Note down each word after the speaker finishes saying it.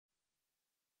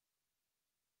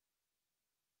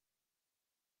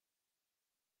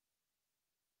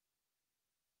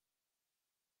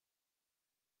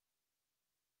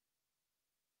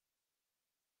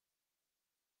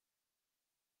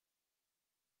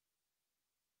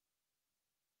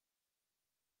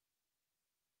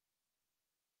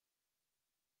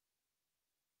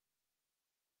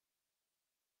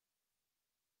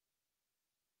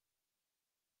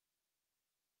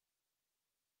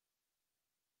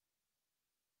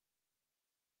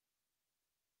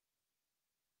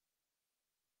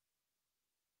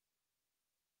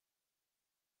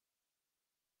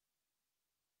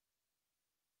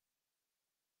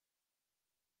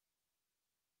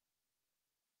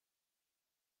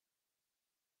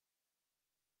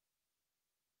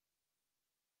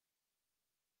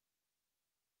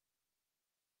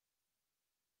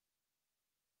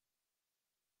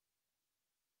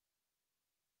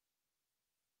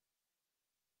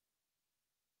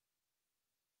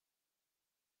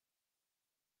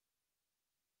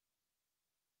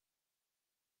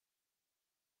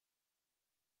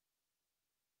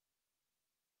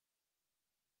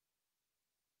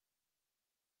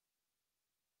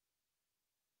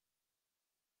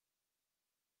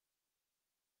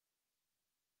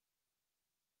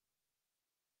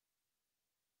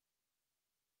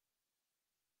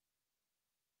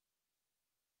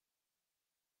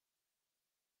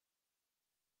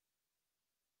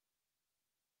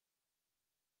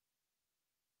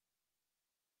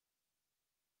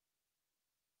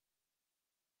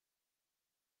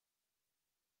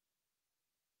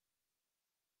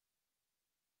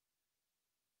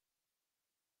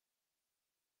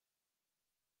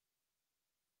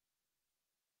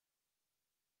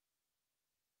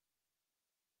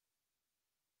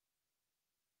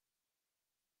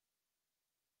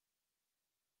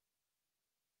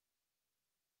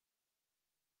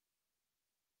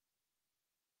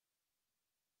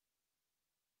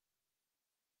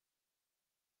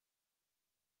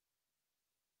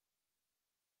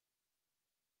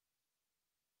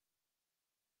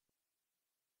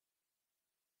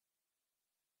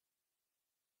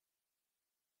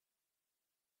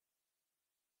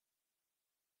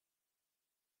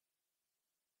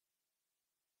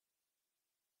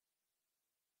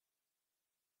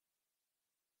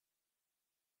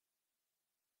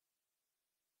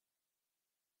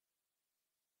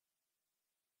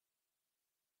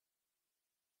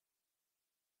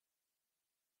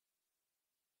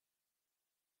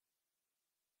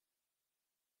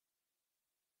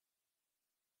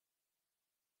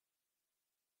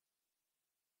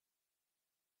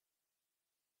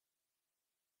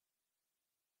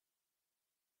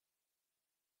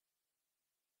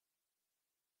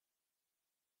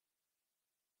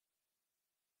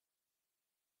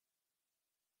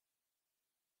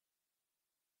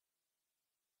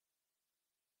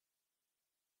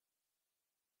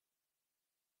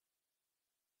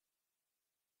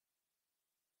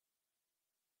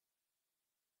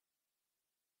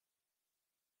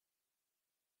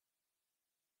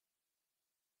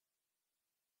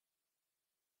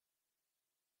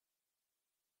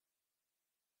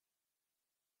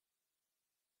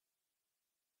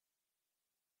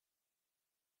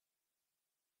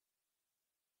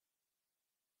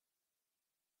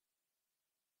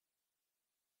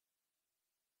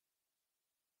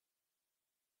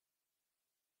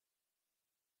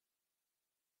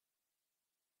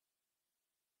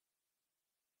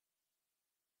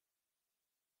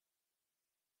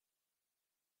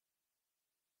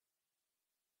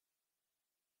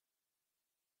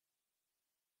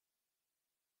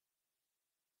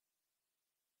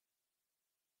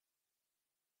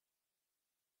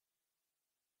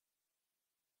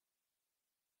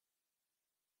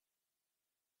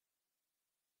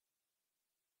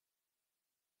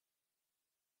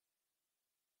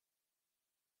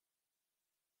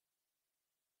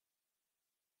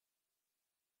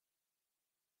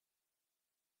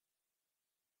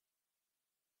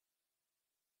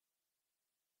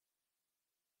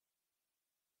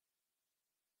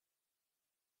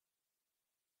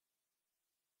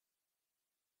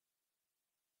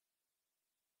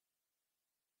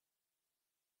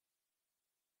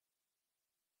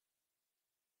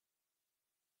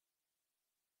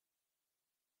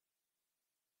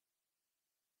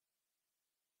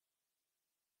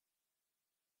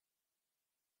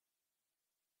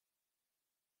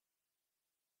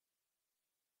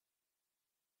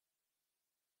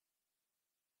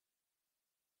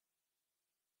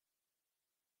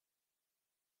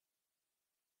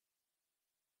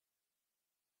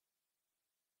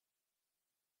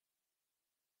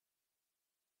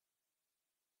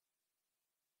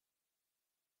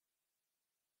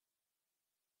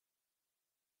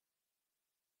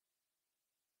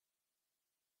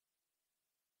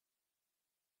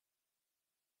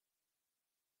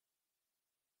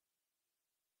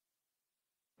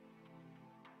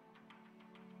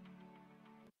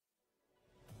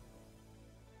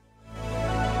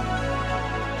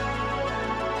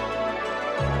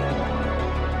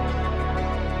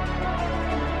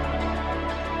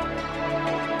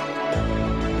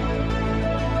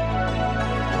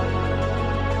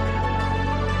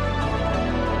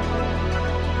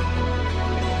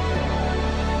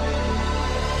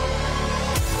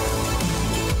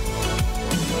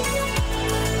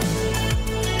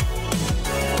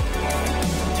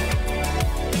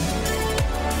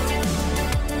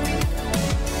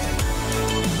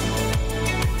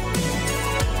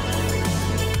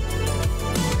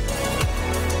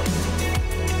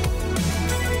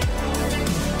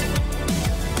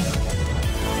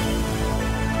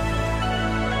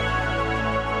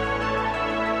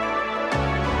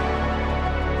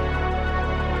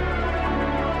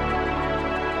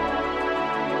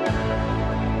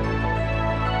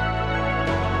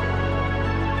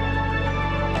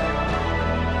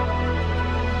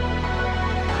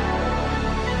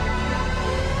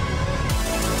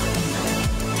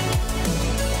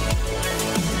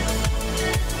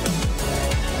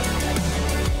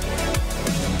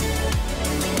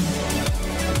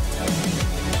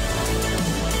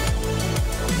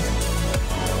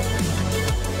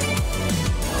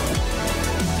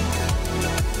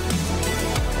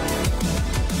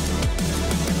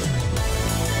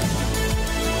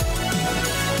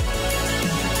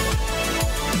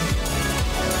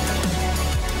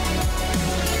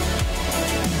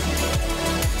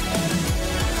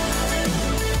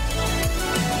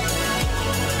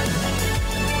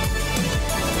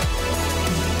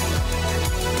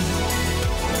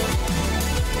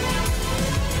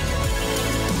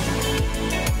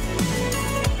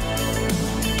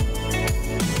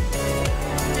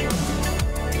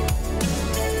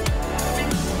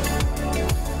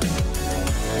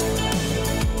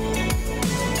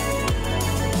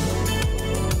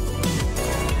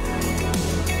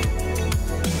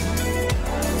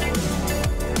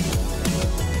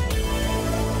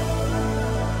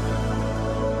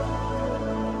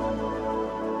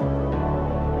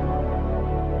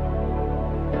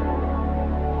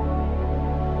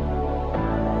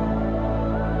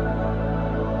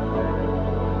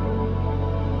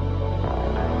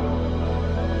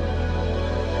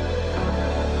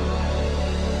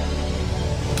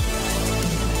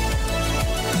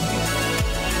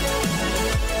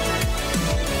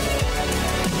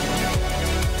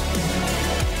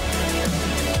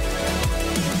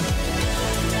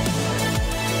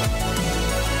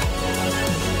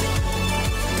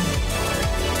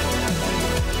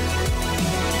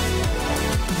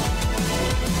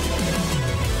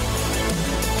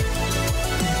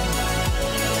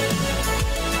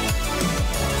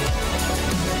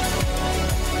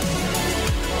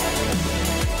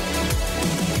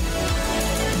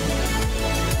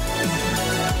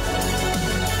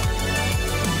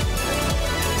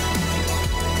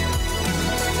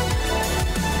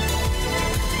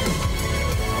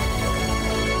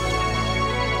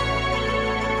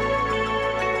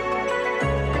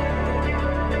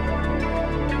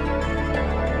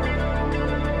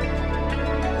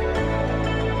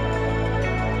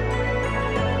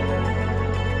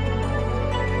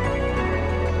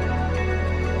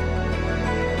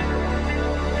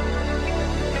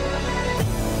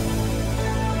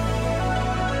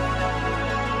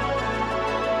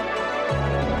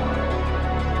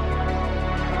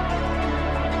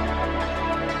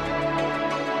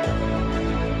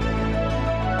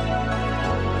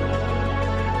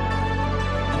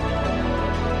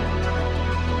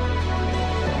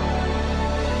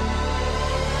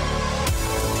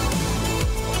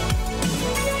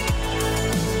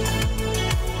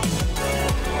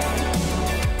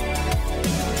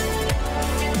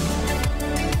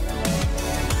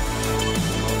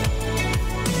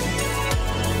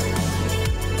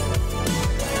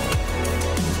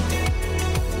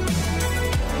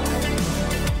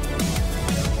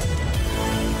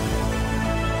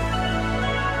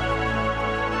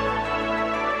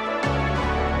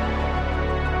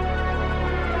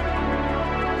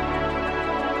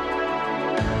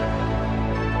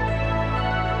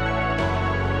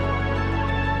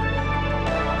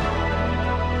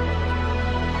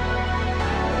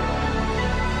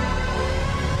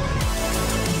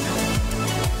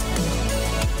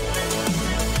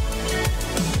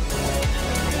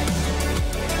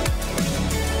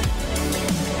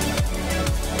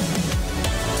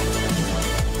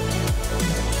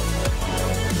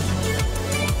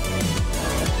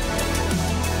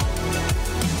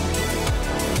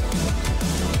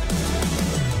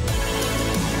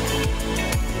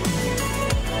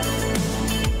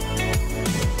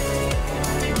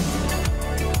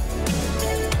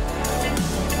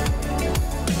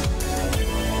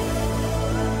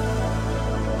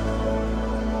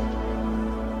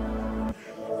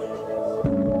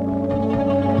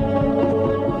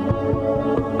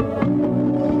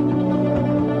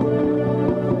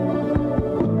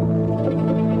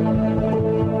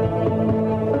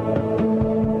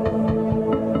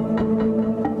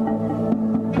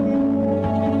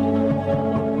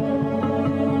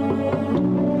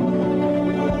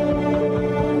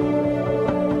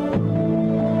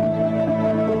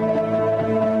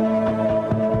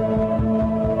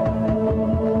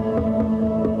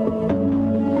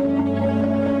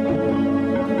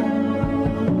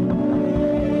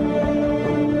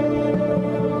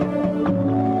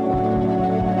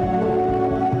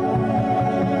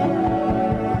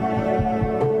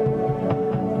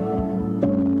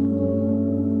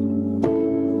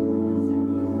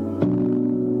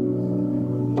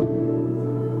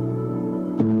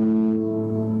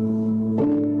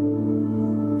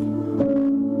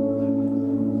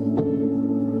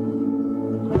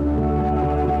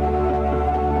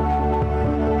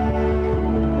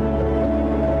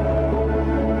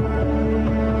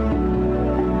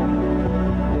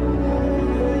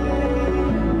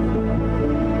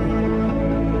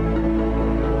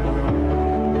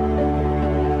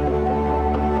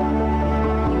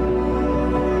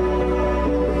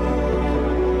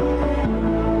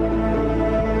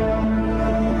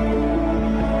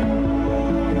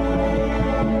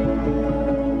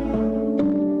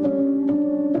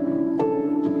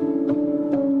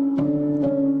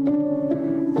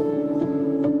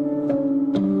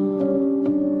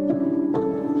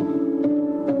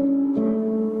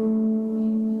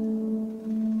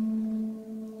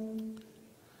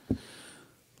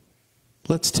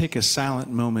Let's take a silent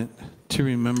moment to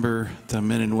remember the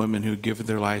men and women who give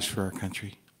their lives for our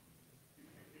country.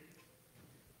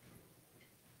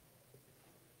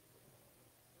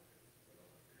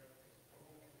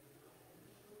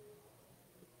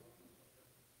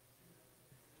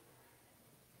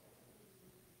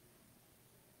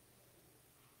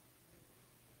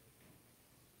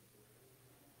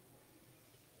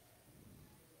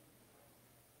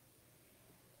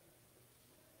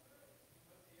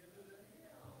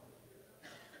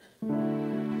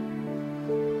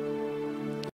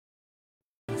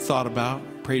 Thought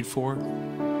about, prayed for,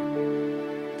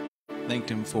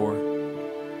 thanked him for.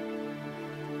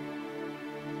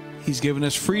 He's given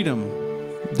us freedom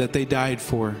that they died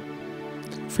for.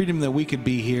 Freedom that we could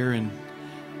be here and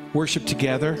worship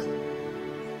together.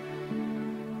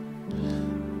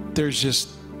 There's just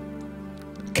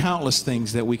countless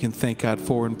things that we can thank God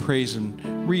for and praise,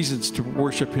 and reasons to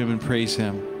worship him and praise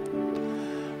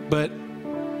him. But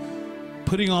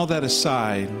putting all that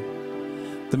aside,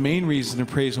 the main reason to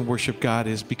praise and worship God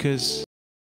is because,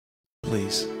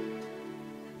 please.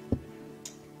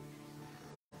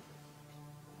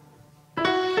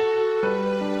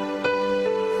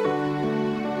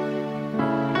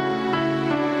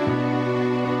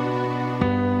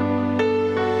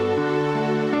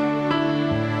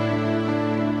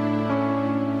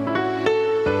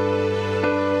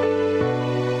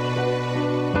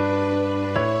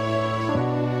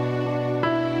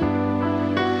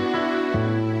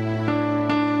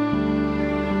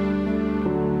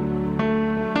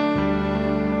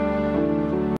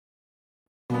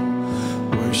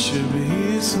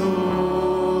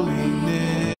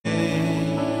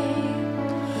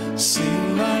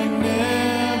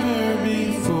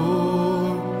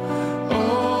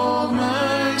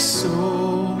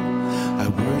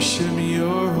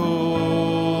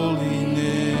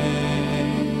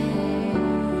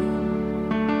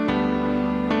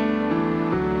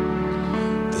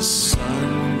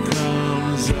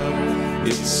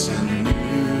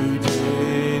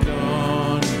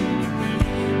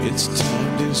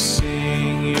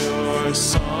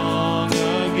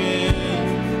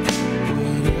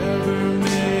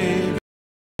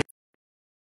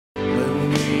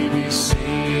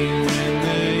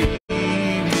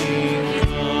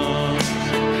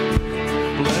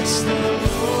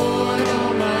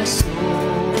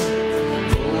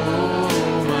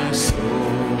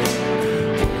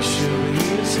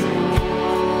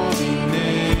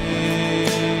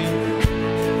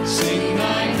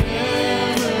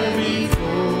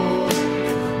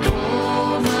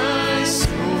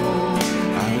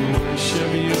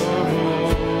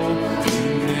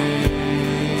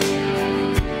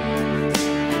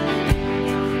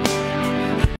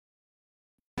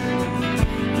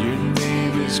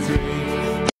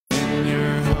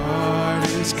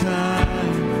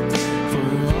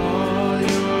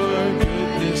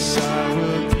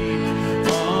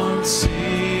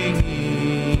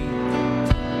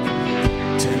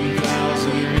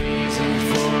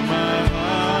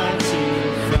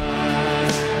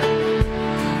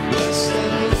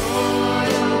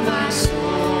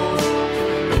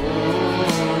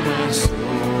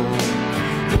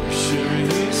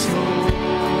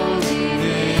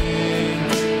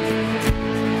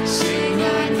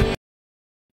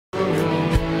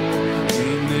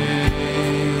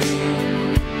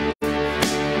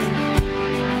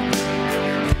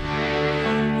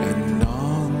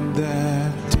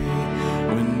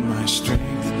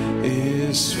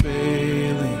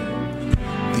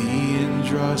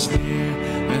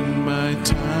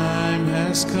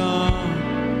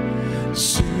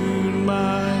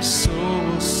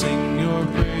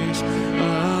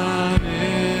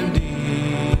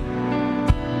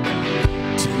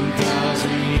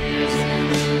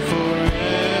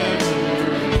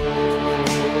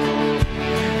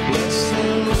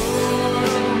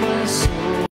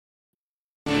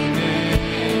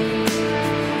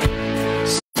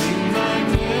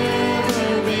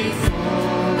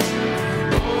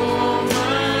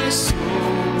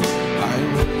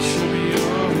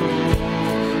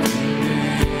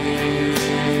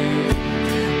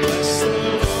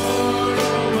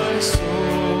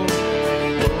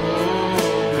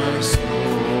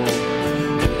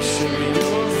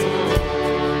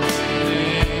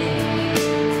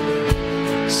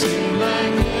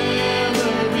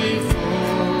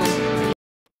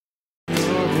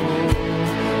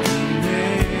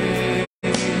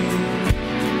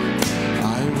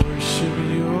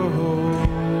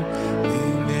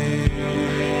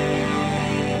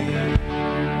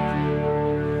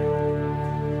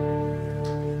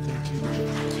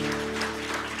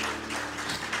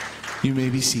 You may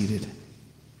be seated.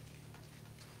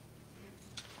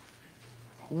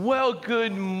 Well,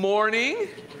 good morning.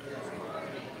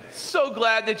 So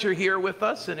glad that you're here with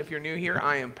us. And if you're new here,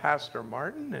 I am Pastor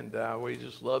Martin, and we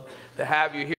just love to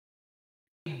have you here.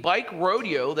 Bike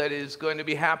rodeo that is going to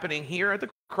be happening here at the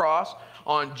Cross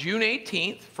on June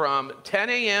 18th from 10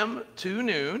 a.m. to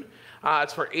noon.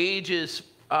 It's for ages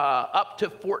up to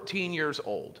 14 years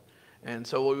old. And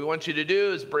so what we want you to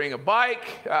do is bring a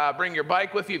bike, bring your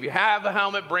bike with you. If you have a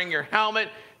helmet, bring your helmet.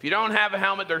 If you don't have a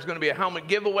helmet, there's going to be a helmet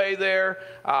giveaway there.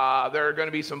 There are going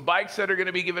to be some bikes that are going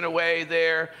to be given away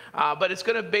there. But it's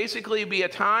going to basically be a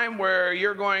time where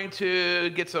you're going to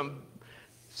get some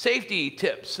safety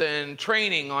tips and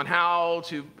training on how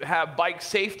to have bike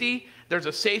safety. There's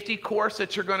a safety course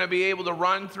that you're going to be able to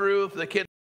run through for the kids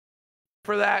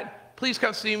for that. Please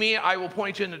come see me. I will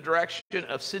point you in the direction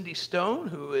of Cindy Stone,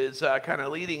 who is kind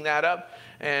of leading that up.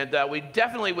 And we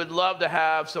definitely would love to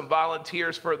have some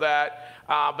volunteers for that.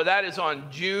 But that is on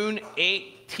June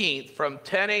 18th from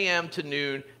 10 a.m. to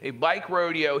noon, a bike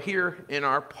rodeo here in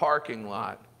our parking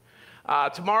lot.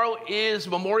 Tomorrow is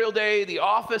Memorial Day. The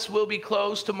office will be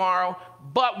closed tomorrow,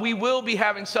 but we will be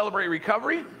having Celebrate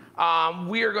Recovery.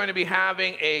 We are going to be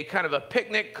having a kind of a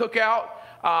picnic cookout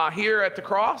here at the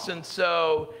Cross. And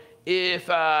so if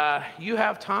you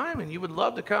have time and you would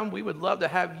love to come, we would love to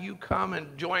have you come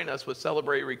and join us with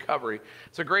Celebrate Recovery.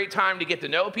 It's a great time to get to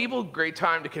know people, great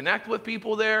time to connect with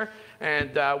people there,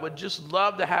 and would just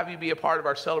love to have you be a part of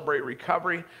our Celebrate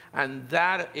Recovery. And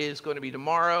that is going to be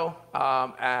tomorrow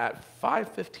at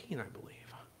 5:15, I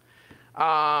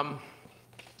believe.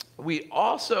 We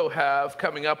also have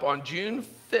coming up on June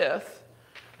 5th,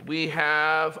 we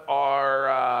have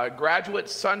our Graduate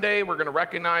Sunday. We're going to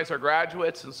recognize our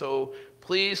graduates, and so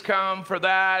please come for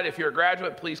that. If you're a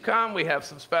graduate, please come. We have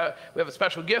a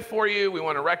special gift for you. We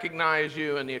want to recognize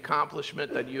you and the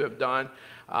accomplishment that you have done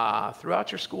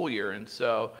throughout your school year. And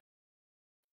so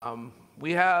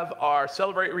we have our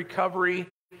Celebrate Recovery.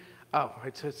 Oh,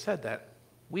 I said that.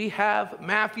 We have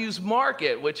Matthews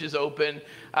Market, which is open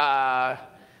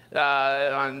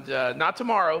not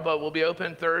tomorrow, but we'll be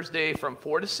open Thursday from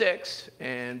 4 to 6,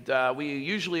 and we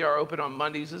usually are open on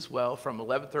Mondays as well from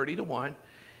 11:30 to 1.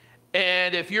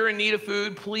 And if you're in need of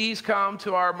food, please come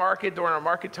to our market during our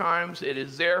market times. It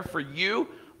is there for you,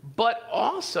 but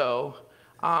also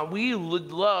we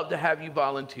would love to have you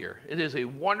volunteer. It is a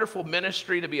wonderful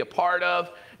ministry to be a part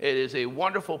of. It is a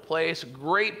wonderful place,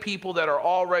 great people that are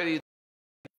already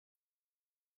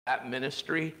at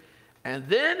ministry. And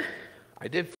then I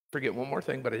did forget one more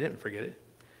thing, but I didn't forget it.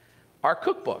 Our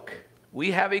cookbook.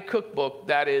 We have a cookbook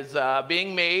that is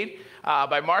being made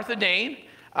by Martha Dane.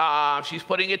 She's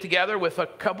putting it together with a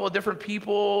couple of different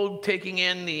people, taking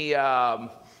in the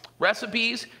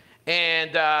recipes,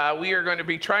 and we are going to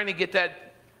be trying to get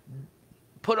that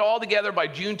put all together by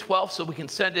June 12th so we can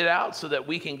send it out so that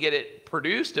we can get it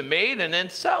produced and made and then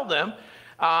sell them.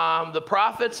 The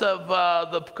profits of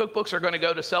the cookbooks are going to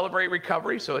go to Celebrate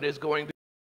Recovery, so it is going to.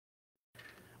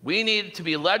 We need it to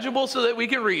be legible so that we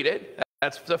can read it.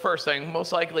 That's the first thing.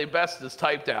 Most likely best is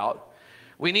typed out.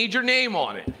 We need your name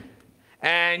on it.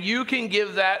 And you can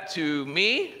give that to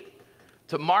me,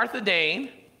 to Martha Dane,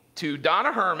 to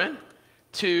Donna Herman,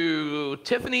 to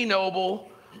Tiffany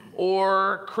Noble,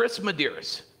 or Chris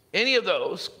Medeiros. Any of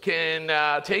those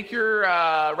can take your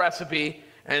recipe,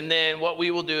 and then what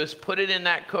we will do is put it in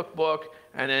that cookbook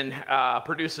and then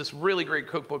produce this really great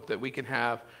cookbook that we can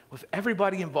have with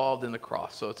everybody involved in the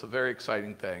Cross. So it's a very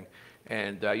exciting thing.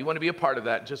 And you want to be a part of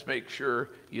that, just make sure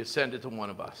you send it to one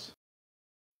of us.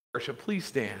 Worship, please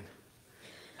stand.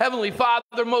 Heavenly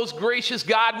Father, most gracious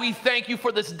God, we thank you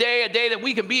for this day, a day that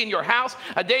we can be in your house,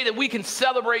 a day that we can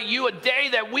celebrate you, a day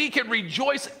that we can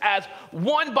rejoice as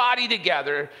one body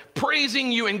together,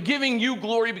 praising you and giving you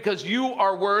glory because you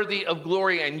are worthy of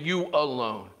glory and you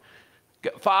alone.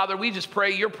 Father, we just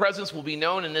pray your presence will be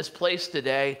known in this place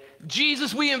today.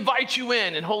 Jesus, we invite you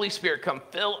in, and Holy Spirit, come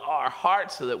fill our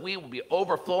hearts so that we will be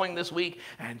overflowing this week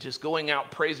and just going out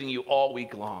praising you all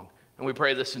week long. And we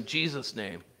pray this in Jesus'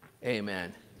 name.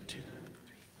 Amen.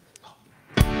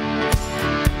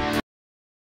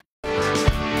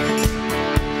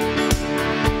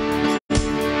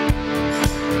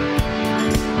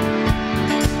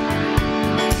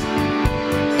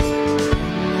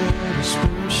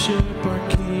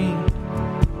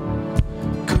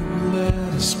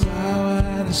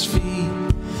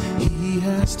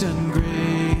 Done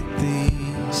great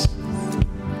things.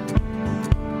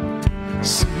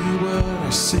 See what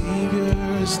our Savior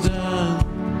has done.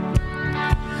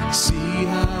 See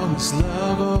how his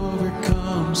love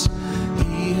overcomes.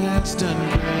 He has done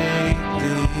great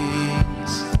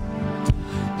things.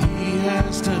 He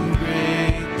has done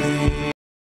great things.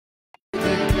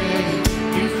 The great,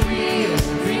 you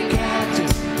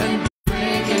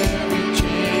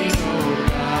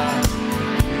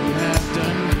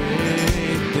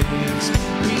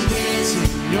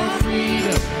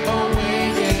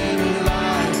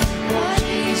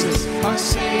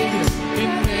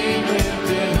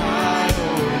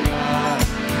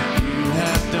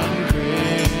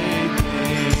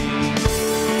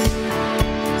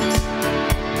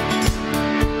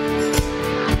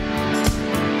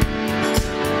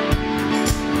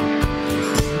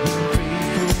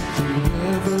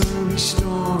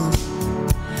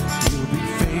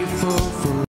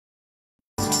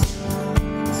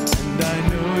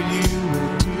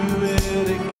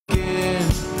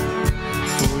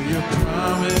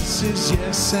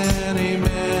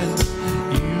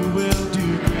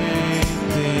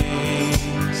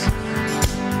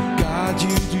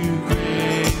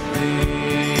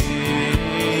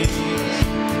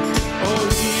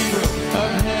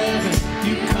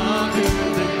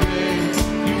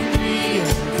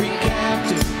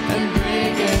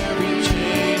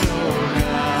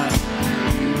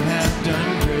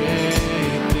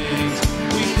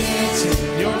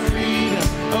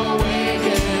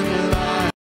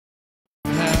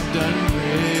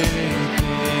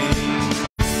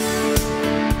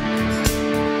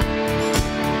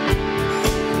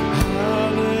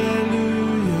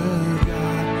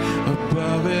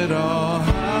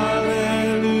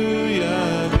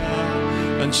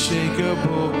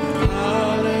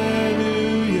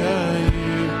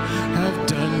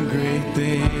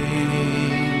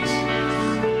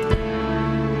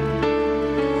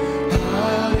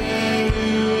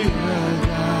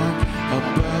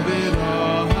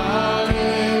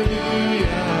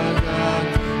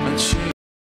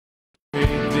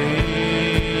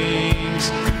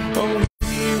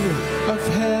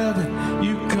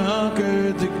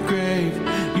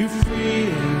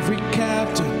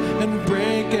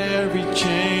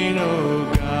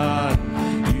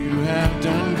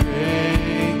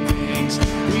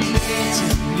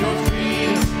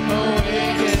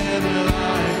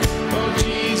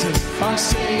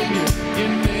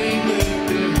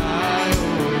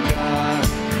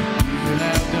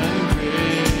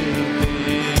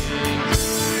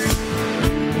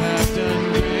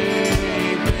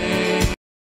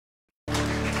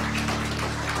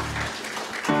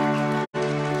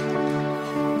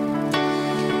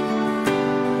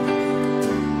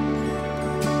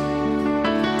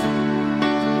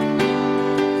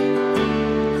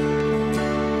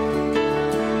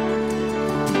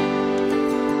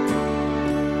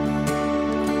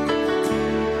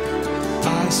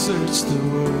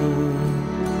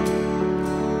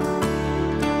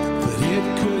but it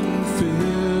couldn't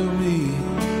fill me.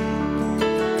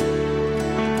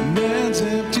 Man's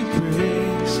empty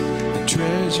praise and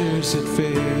treasures that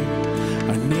fade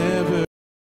are never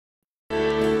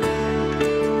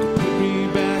put me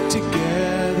back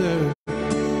together,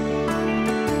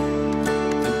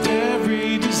 and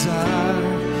every desire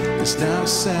is now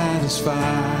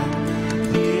satisfied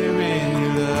here in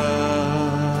your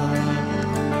love.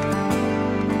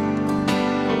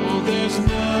 Oh, there's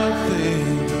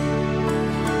nothing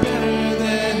better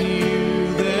than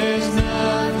you. There's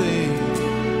nothing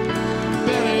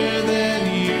better than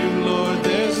you, Lord.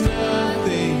 There's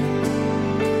nothing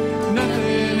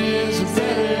is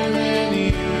better than you.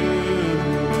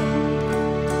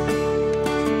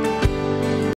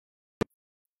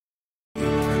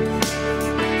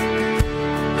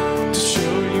 To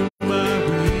show you my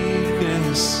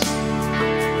weakness,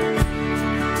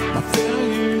 my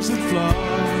failures and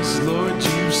flaws, Lord,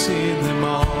 you've seen them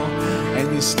all, and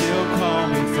you still call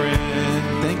me friend.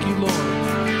 Thank you, Lord.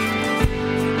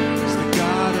 He's the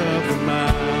God of the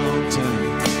mountain,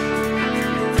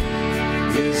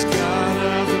 He's God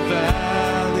of the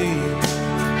valley,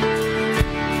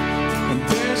 and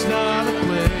there's not a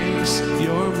place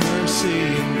your mercy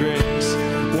and grace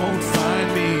won't find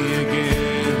me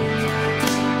again.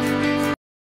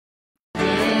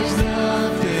 There's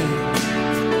nothing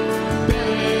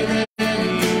better than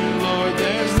you, Lord.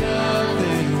 There's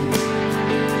nothing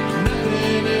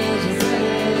is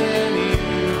better than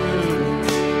you.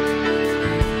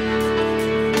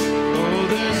 Oh,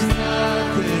 there's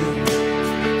nothing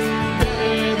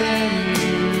better than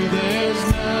you. There's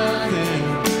nothing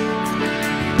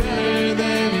better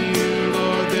than you,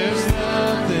 Lord. There's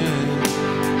nothing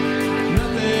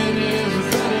is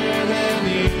better than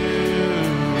you.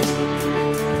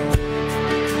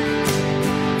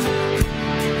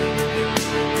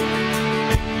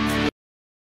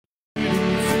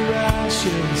 For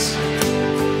ashes,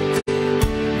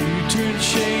 you turn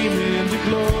shame into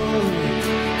glory.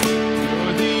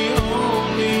 You're the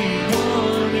only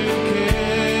one who can.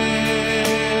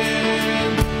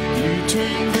 You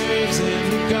turn graves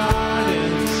into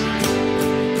gardens.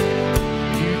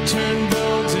 You turn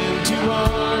bones into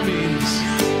armies.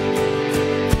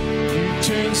 You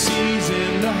turn seas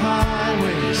into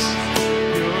highways.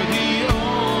 You're the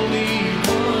only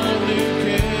one who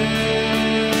can.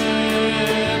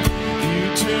 You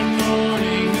turn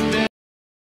mourning to death.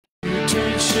 You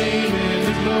turn shame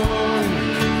into glory.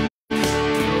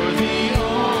 You're the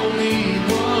only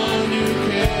one who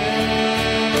can.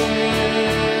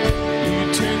 You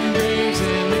turn graves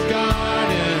into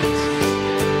gardens.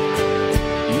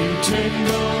 You turn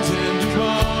bones into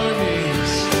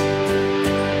armies.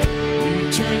 You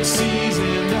turn seas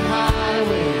into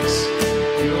highways.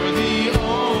 You're the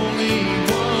only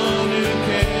one who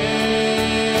can.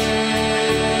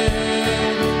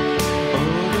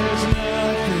 Oh, there's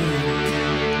nothing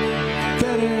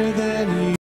better than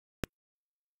you.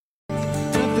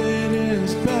 Nothing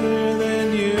is better than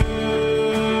you.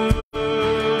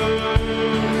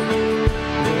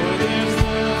 Lord, there's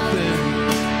nothing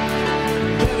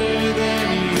better than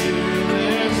you.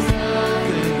 There's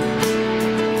nothing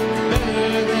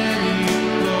better than you,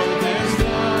 Lord. There's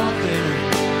nothing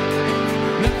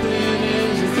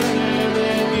is better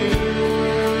than you.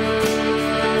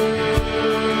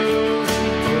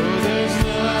 Oh, there's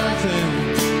nothing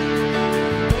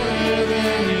better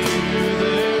than you.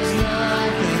 There's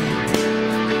nothing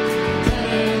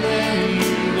better than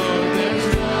you, Lord. There's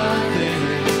nothing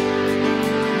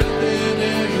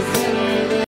is better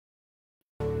than.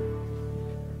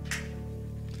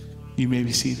 You may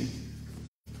be seated.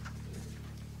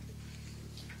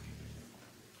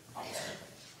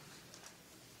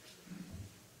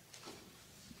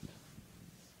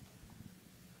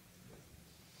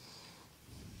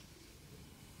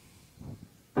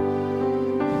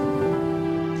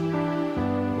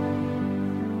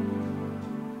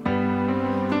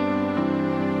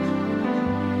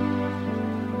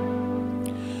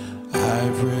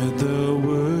 I've read the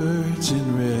words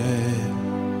in red,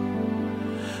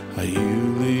 how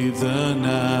you leave the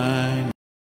night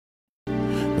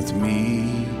with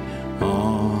me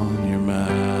on your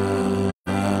mind,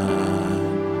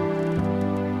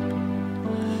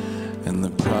 and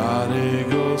the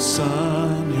prodigal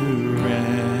son who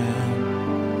ran,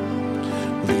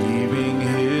 leaving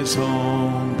his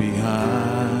home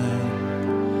behind,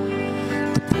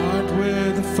 the part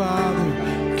where the father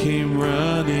came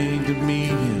running to meet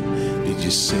him. Did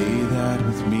you say that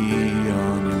with me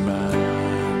on your mind?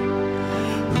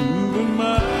 Who am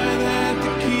I that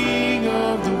the king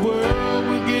of the world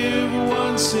would give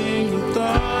one single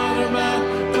thought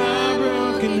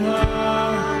broken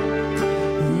heart.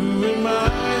 Who am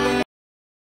I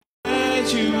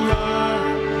that you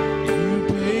are? You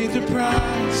paid the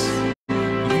price.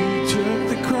 You took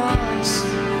the cross.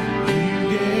 You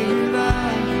gave your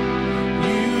life.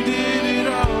 You did it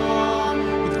all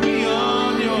with me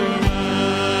on your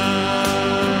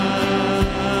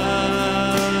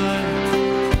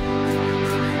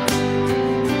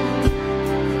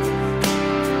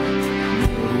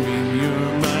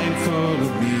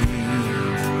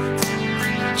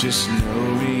just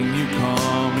knowing you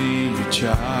call me your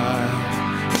child,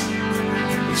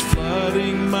 it's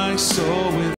flooding my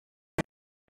soul with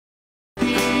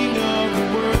King of the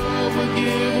world. But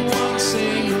give one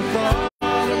single thought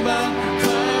about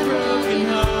my broken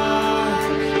heart.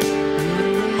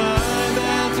 Who am I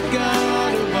that the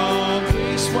God of all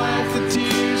grace wiped the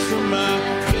tears from my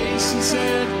face and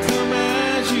said, come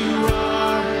as you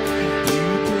are. You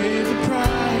paid the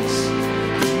price.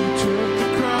 You took the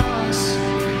cross.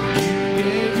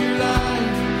 Gave your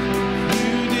life,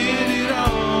 you did it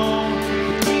all,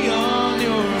 be on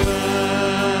your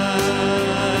mind.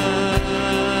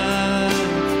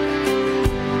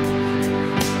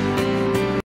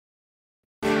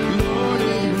 Lord,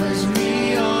 it was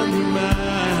me on your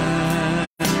mind.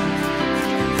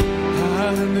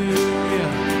 Hallelujah,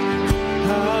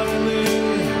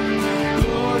 hallelujah.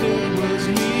 Lord, it was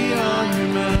me on your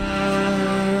mind.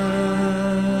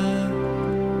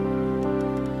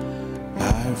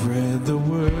 I've read the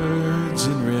words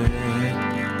in red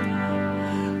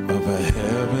of a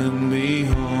heavenly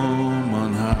home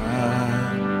on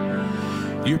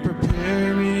high. You're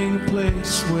preparing a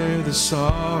place where the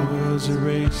sorrows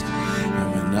erased,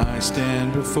 and when I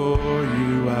stand before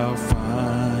you, I'll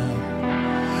find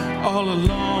all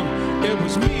along it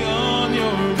was me on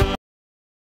your mind.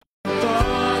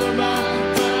 Thought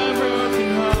about my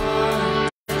broken heart.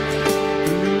 Who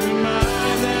am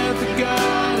I that the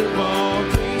God of all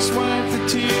grace wiped the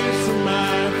tears from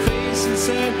my face and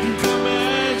said, come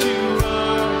as you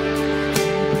are.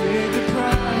 You paid the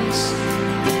price.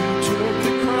 You took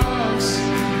the cross.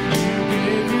 You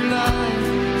gave your life.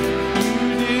 You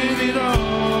did it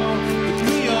all with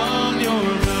me on your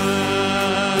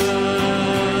mind.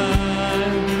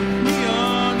 Me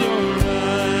on your mind.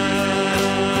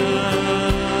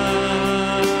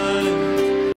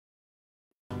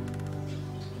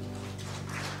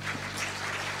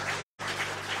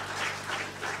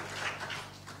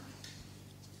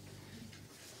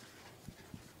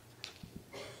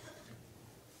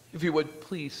 If you would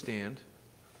please stand.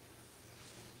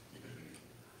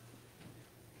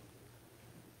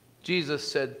 Jesus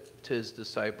said to his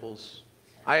disciples,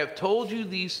 I have told you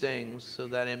these things so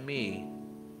that in me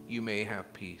you may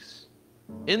have peace.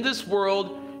 In this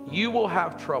world you will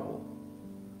have trouble,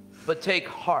 but take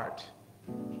heart,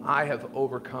 I have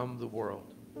overcome the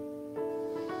world.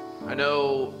 I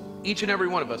know each and every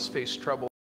one of us face trouble,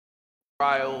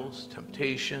 trials,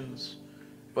 temptations,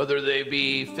 whether they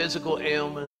be physical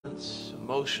ailments,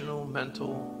 emotional,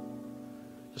 mental.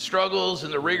 The struggles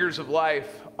and the rigors of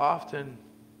life often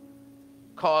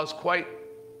cause quite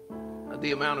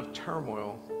the amount of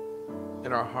turmoil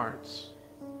in our hearts.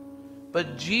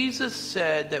 But Jesus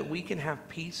said that we can have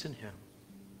peace in him,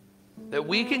 that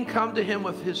we can come to him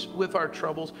with our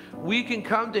troubles. We can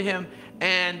come to him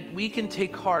and we can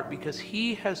take heart because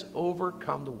he has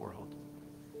overcome the world,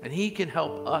 and he can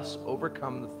help us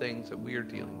overcome the things that we are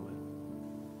dealing with.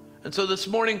 And so this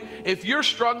morning, if you're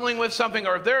struggling with something,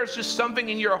 or if there's just something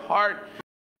in your heart,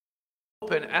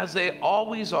 open as they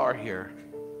always are here.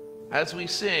 As we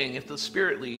sing, if the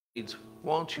Spirit leads,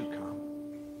 won't you come?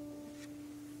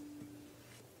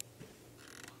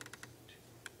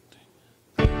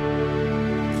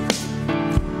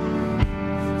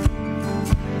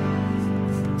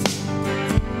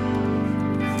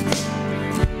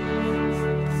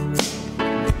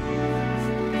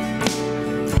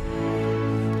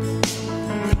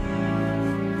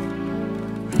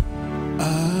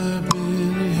 I've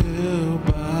been held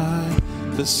by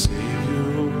the Savior.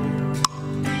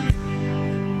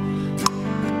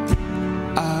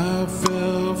 I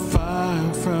felt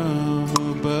fire from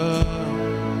above.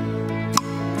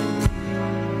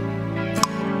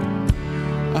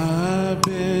 I've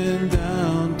been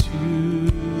down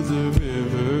to the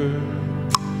river,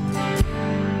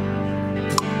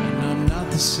 and I'm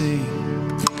not the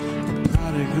same. A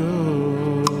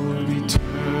prodigal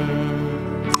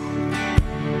returned.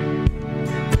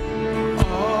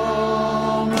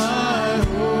 All my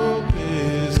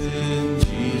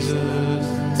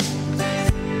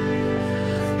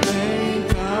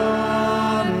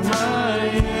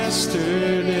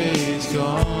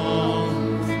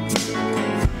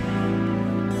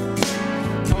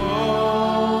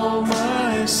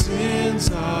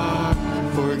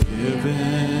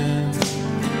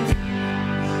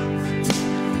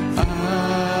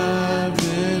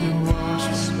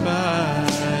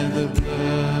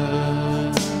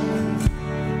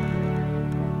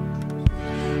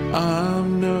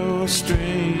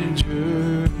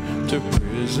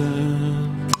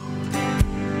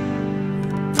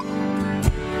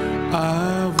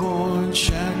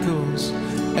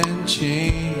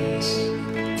chains,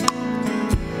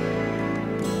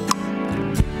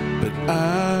 but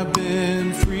I've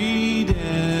been freed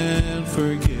and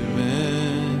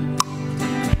forgiven.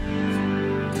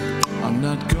 I'm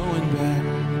not going back,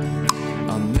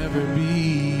 I'll never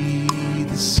be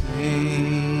the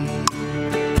same.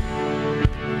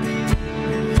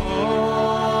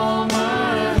 All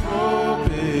my hope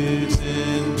is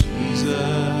in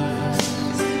Jesus.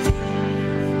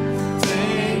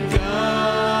 Thank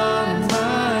God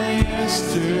my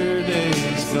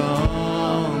yesterday's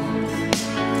gone.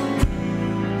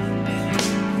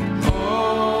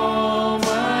 All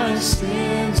my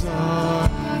sins are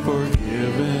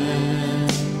forgiven.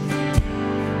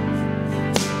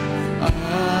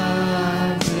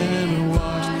 I've been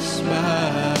washed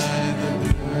by the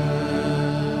blood.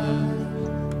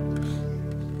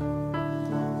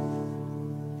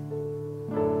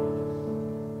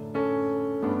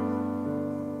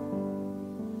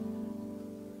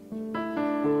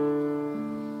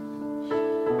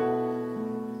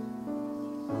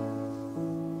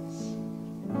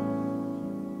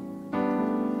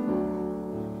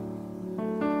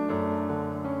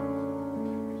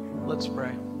 Let's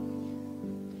pray.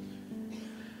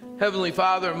 Heavenly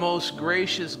Father, most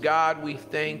gracious God, we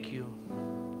thank you.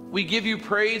 We give you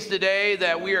praise today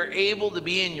that we are able to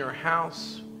be in your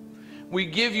house. We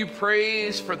give you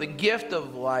praise for the gift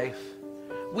of life.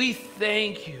 We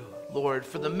thank you, Lord,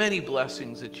 for the many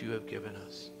blessings that you have given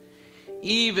us.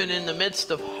 Even in the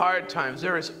midst of hard times,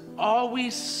 there is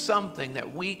always something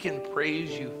that we can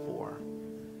praise you for.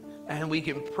 And we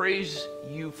can praise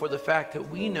you for the fact that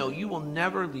we know you will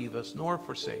never leave us nor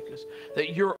forsake us,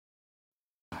 that you're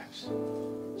lives.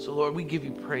 So, Lord, we give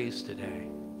you praise today.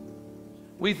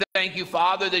 We thank you,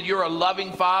 Father, that you're a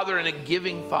loving Father and a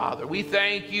giving Father. We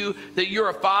thank you that you're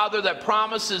a Father that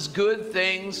promises good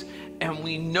things, and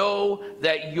we know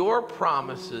that your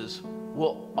promises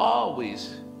will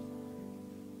always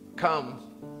come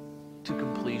to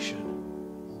completion.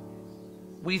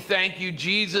 We thank you,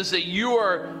 Jesus, that you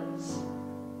are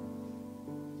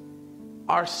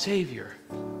our Savior,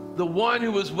 the one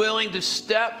who was willing to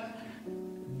step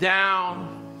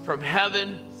down from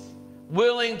heaven,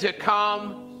 willing to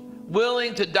come,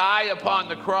 willing to die upon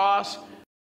the cross.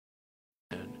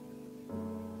 And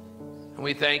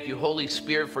we thank you, Holy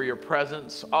Spirit, for your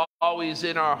presence, always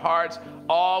in our hearts,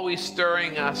 always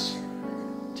stirring us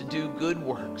to do good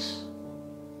works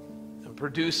and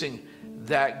producing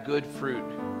that good fruit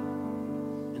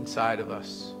inside of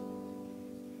us.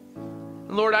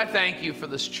 Lord, I thank you for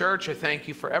this church. I thank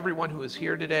you for everyone who is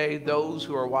here today, those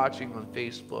who are watching on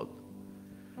Facebook.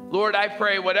 Lord, I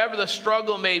pray whatever the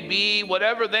struggle may be,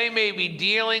 whatever they may be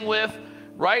dealing with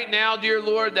right now, dear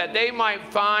Lord, that they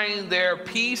might find their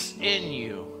peace in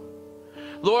you.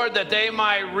 Lord, that they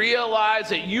might realize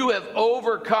that you have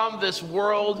overcome this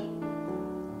world.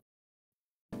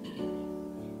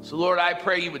 So, Lord, I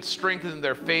pray you would strengthen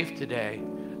their faith today.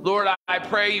 Lord, I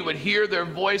pray you would hear their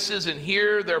voices and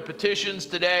hear their petitions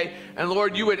today. And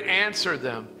Lord, you would answer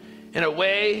them in a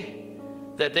way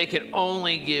that they can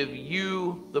only give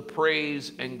you the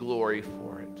praise and glory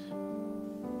for it.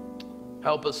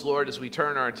 Help us, Lord, as we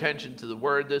turn our attention to the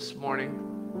word this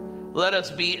morning. Let us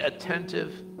be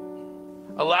attentive.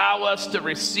 Allow us to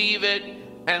receive it.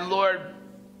 And Lord,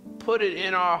 put it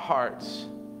in our hearts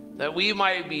that we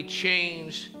might be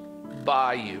changed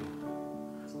by you.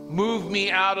 Move me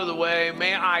out of the way.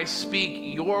 May I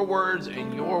speak your words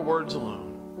and your words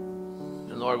alone.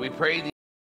 And Lord, we pray these.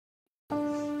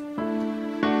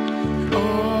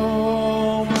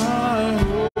 All my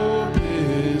hope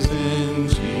is in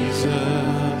Jesus.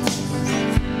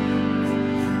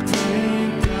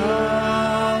 Thank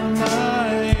God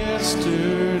my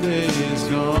yesterday is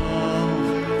gone.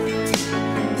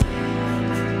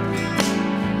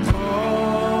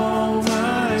 All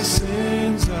my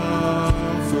sins are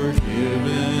forgiven.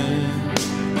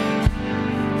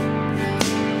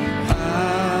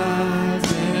 I've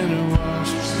been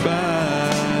washed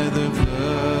by the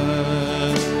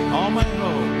blood. All my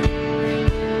hope,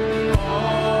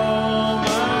 all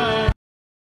my,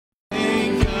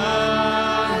 thank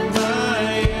God my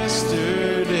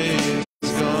yesterday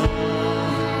is gone.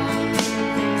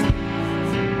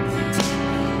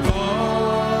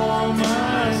 All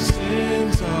my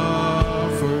sins are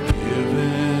forgiven.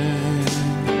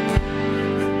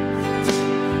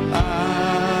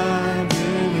 I've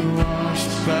been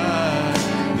washed by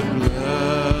the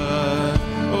blood.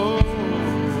 Oh,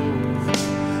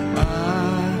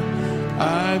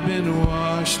 I've been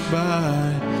washed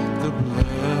by the blood.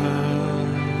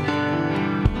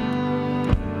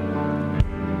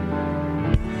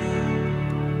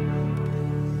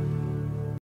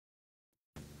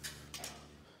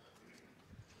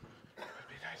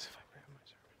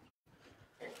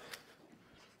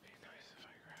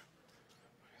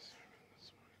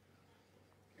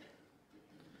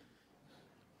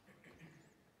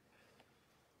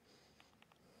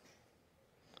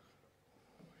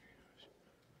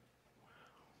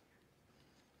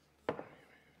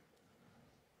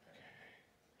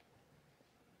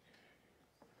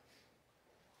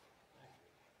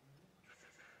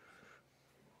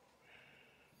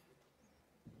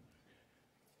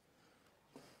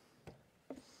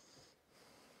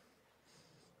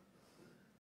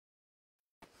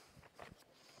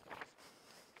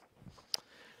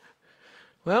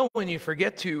 Well, when you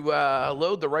forget to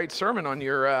load the right sermon on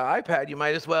your iPad, you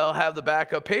might as well have the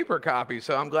backup paper copy,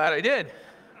 so I'm glad I did.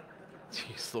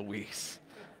 Jeez Louise.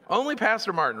 Only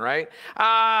Pastor Martin, right?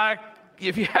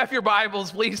 If you have your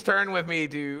Bibles, please turn with me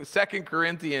to 2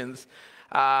 Corinthians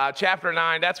chapter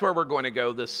 9. That's where we're going to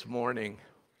go this morning.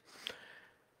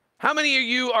 How many of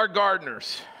you are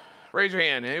gardeners? Raise your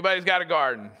hand. Anybody's got a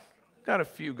garden? Got a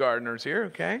few gardeners here,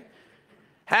 okay.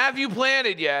 Have you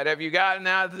planted yet? Have you gotten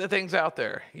the things out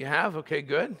there? You have? Okay,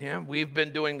 good. Yeah, we've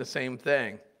been doing the same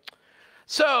thing.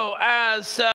 So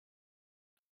as,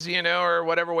 or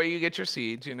whatever way you get your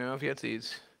seeds, if you had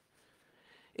seeds.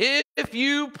 If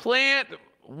you plant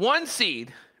one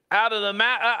seed out of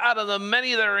the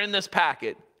many that are in this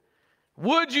packet,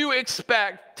 would you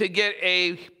expect to get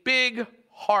a big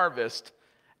harvest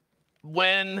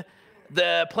when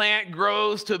the plant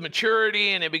grows to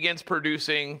maturity and it begins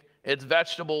producing its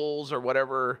vegetables or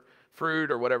whatever, fruit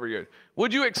or whatever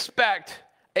would you expect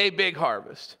a big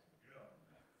harvest?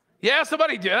 Yeah,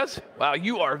 somebody does. Wow,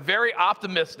 you are very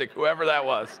optimistic, whoever that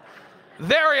was.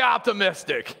 Very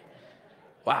optimistic.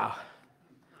 Wow.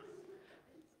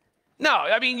 No,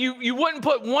 I mean, you wouldn't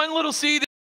put one little seed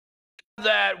in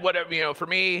that, whatever, for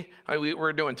me,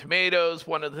 we're doing tomatoes.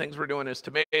 One of the things we're doing is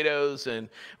tomatoes, and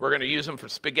we're going to use them for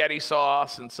spaghetti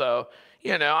sauce. And so,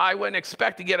 I wouldn't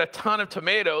expect to get a ton of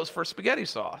tomatoes for spaghetti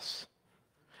sauce.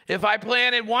 If I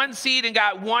planted one seed and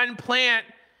got one plant,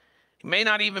 you may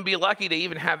not even be lucky to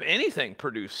even have anything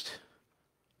produced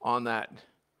on that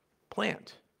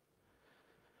plant.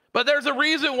 But there's a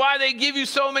reason why they give you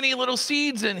so many little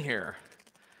seeds in here.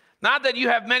 Not that you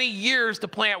have many years to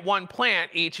plant one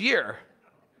plant each year.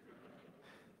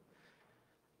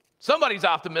 Somebody's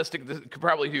optimistic that could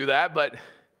probably do that, but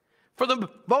for the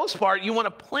most part, you want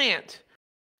to plant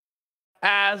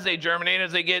as they germinate,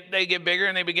 as they get bigger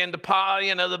and they begin to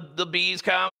pollinate, the bees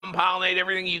come, pollinate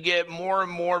everything, you get more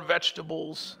and more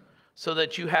vegetables so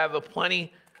that you have a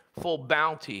plentiful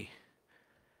bounty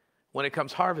when it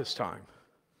comes harvest time.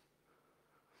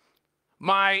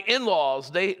 My in-laws,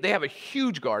 they have a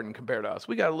huge garden compared to us.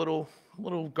 We got a little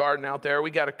garden out there. We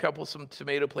got some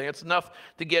tomato plants, enough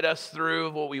to get us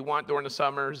through what we want during the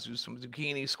summers, do some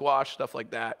zucchini, squash, stuff like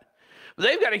that. But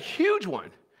they've got a huge one.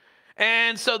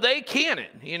 And so they can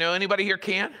it. Anybody here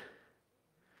can?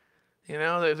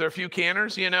 There's a few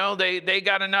canners, they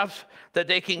got enough that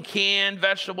they can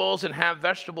vegetables and have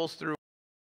vegetables through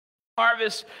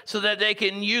harvest so that they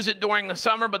can use it during the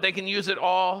summer, but they can use it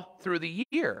all through the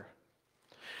year.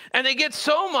 And they get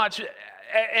so much,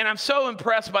 and I'm so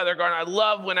impressed by their garden. I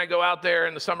love when I go out there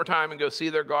in the summertime and go see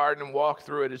their garden and walk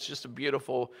through it. It's just a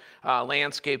beautiful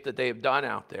landscape that they've done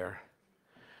out there.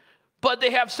 But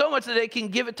they have so much that they can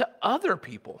give it to other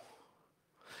people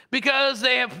because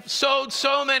they have sowed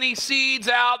so many seeds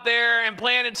out there and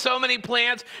planted so many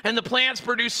plants, and the plants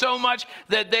produce so much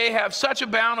that they have such a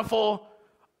bountiful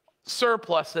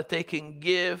surplus that they can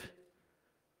give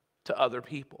to other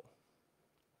people.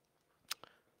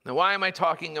 Now, why am I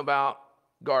talking about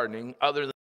gardening other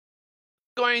than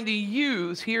I'm going to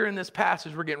use here in this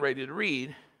passage we're getting ready to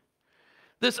read,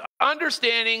 this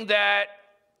understanding that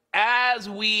as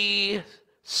we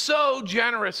sow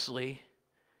generously,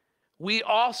 we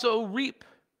also reap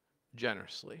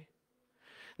generously.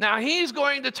 Now, he's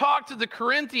going to talk to the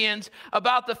Corinthians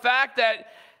about the fact that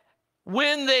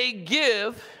when they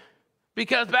give,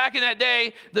 because back in that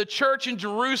day, the church in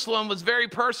Jerusalem was very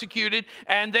persecuted,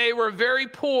 and they were very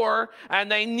poor, and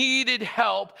they needed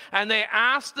help, and they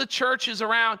asked the churches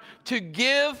around to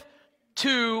give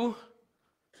to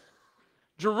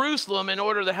Jerusalem in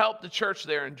order to help the church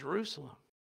there in Jerusalem.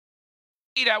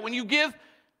 When you give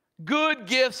good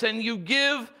gifts and you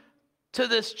give to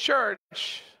this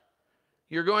church,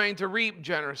 you're going to reap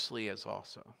generously as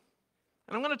also.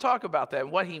 And I'm going to talk about that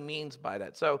and what he means by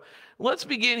that. So let's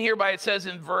begin here by it says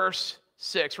in verse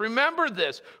 6, remember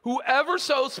this, whoever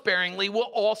sows sparingly will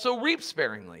also reap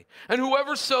sparingly, and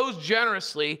whoever sows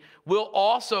generously will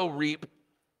also reap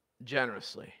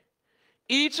generously.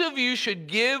 Each of you should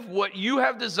give what you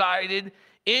have decided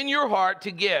in your heart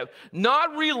to give,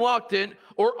 not reluctant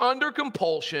or under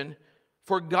compulsion,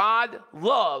 for God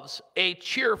loves a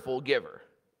cheerful giver.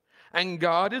 And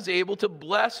God is able to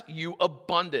bless you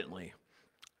abundantly,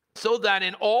 so that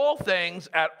in all things,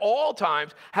 at all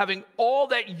times, having all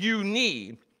that you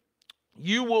need,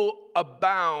 you will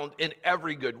abound in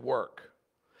every good work.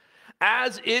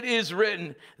 As it is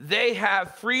written, they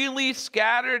have freely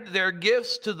scattered their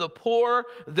gifts to the poor,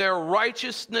 their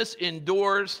righteousness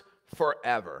endures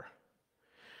forever.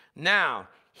 Now,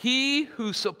 he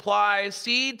who supplies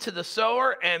seed to the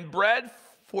sower and bread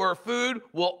for food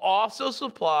will also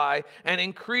supply and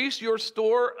increase your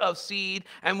store of seed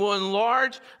and will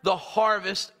enlarge the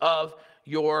harvest of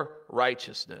your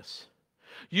righteousness.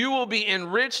 You will be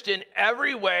enriched in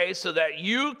every way so that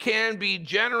you can be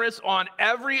generous on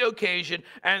every occasion,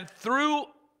 and through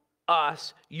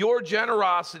us, your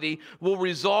generosity will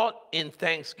result in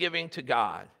thanksgiving to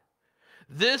God.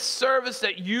 This service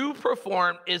that you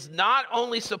perform is not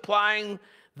only supplying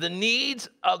the needs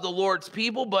of the Lord's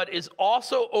people, but is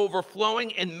also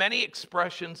overflowing in many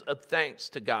expressions of thanks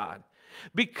to God.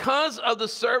 Because of the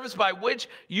service by which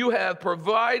you have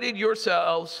proved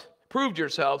yourselves,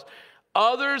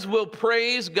 others will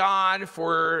praise God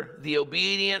for the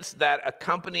obedience that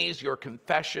accompanies your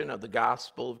confession of the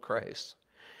gospel of Christ,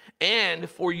 and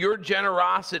for your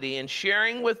generosity in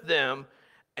sharing with them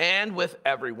and with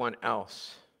everyone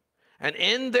else. And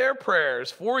in their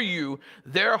prayers for you,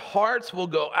 their hearts will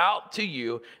go out to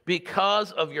you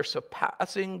because of your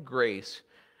surpassing grace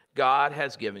God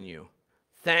has given you.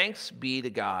 Thanks be to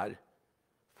God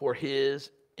for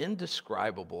his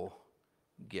indescribable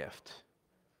gift.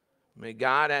 May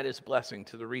God add his blessing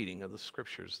to the reading of the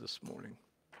scriptures this morning.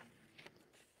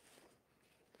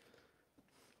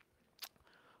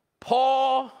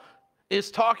 Paul is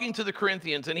talking to the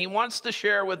Corinthians, and he wants to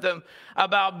share with them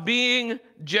about being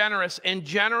generous and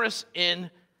generous in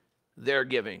their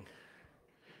giving.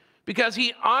 Because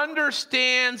he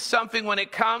understands something when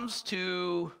it comes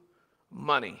to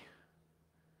money.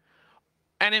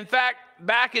 And in fact,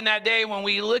 back in that day when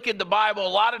we look at the Bible, a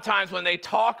lot of times when they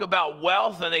talk about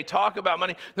wealth and they talk about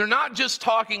money, they're not just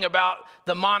talking about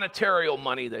the monetary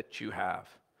money that you have.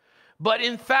 But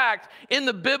in fact, in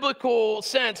the biblical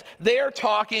sense, they're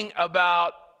talking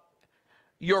about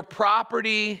your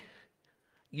property,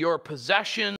 your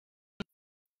possessions.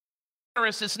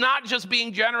 It's not just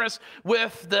being generous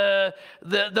with the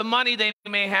money they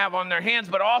may have on their hands,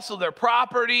 but also their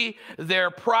property, their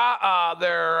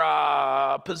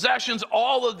possessions.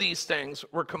 All of these things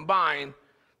were combined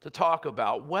to talk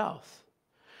about wealth.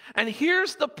 And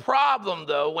here's the problem,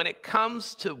 though, when it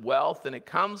comes to wealth, and it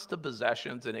comes to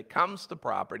possessions, and it comes to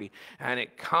property, and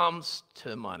it comes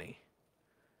to money.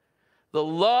 The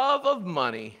love of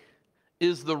money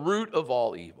is the root of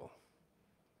all evil.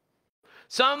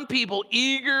 Some people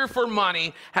eager for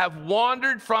money have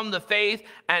wandered from the faith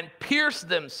and pierced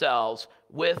themselves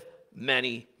with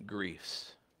many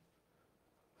griefs.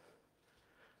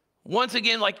 Once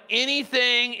again, like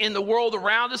anything in the world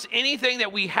around us, anything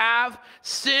that we have,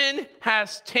 sin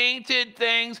has tainted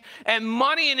things, and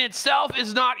money in itself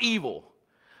is not evil.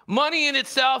 Money in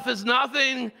itself is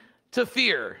nothing to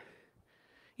fear.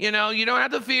 You know, you don't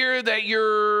have to fear that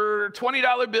your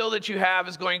 $20 bill that you have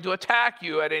is going to attack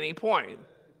you at any point.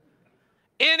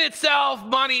 In itself,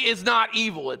 money is not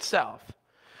evil itself.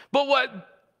 But what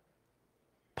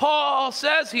Paul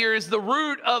says here is the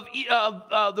root of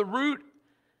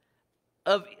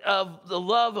the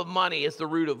love of money is the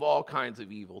root of all kinds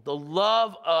of evil. The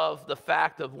love of the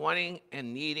fact of wanting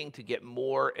and needing to get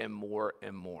more and more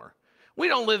and more. We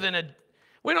don't live in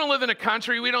a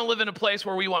country, we don't live in a place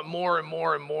where we want more and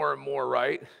more and more and more,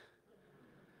 right?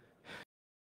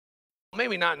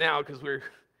 Maybe not now because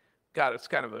it's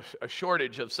kind of a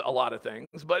shortage of a lot of things.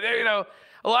 But, you know,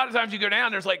 a lot of times you go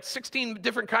down, there's like 16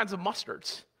 different kinds of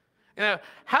mustards. You know,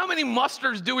 how many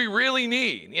mustards do we really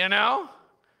need, you know?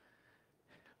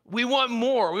 We want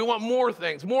more. We want more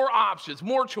things, more options,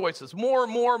 more choices, more.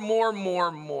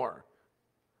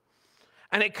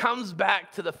 And it comes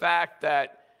back to the fact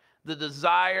that the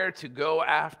desire to go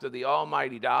after the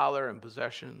almighty dollar and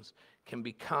possessions can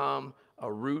become a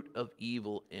root of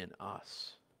evil in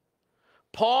us.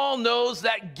 Paul knows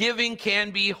that giving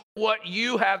can be what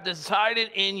you have decided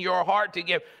in your heart to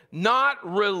give, not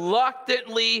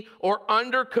reluctantly or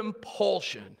under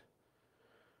compulsion.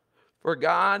 For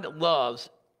God loves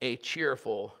a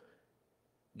cheerful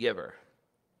giver.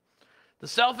 The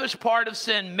selfish part of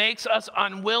sin makes us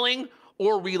unwilling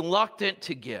or reluctant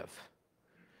to give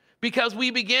because we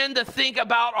begin to think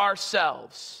about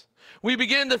ourselves. We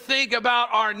begin to think about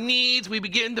our needs. We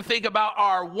begin to think about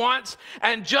our wants.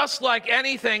 And just like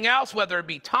anything else, whether it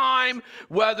be time,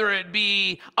 whether it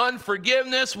be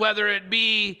unforgiveness, whether it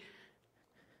be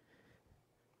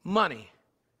money,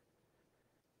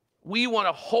 we want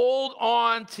to hold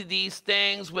on to these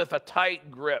things with a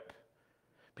tight grip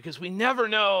because we never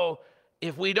know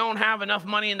if we don't have enough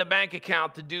money in the bank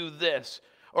account to do this.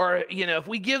 Or, you know, if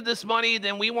we give this money,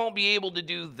 then we won't be able to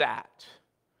do that.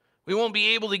 We won't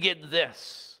be able to get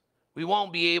this. We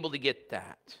won't be able to get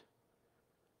that.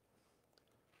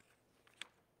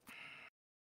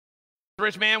 The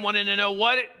rich man wanted to know,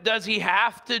 what does he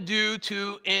have to do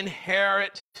to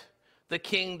inherit the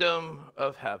kingdom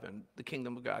of heaven, the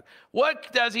kingdom of God.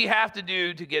 What does he have to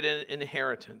do to get an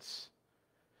inheritance?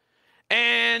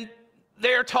 And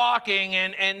they're talking,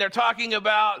 and they're talking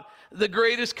about the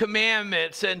greatest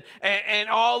commandments and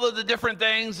all of the different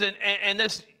things. And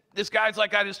this guy's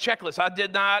like got his checklist.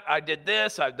 I did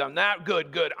this, I've done that.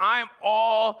 Good. I'm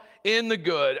all in the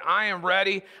good. I am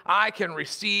ready. I can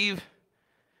receive,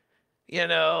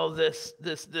 this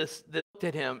looked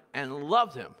at him and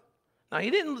loved him. Now, he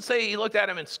didn't say he looked at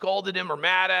him and scolded him or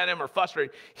mad at him or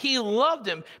frustrated. He loved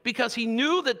him because he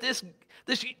knew that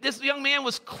this young man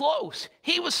was close.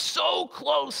 He was so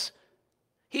close.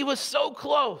 He was so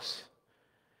close.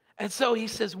 And so he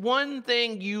says, one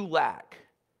thing you lack.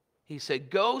 He said,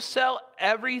 go sell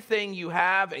everything you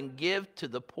have and give to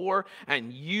the poor,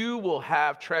 and you will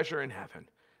have treasure in heaven.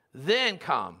 Then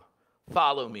come,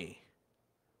 follow me.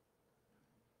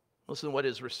 Listen to what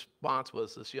his response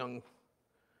was, this young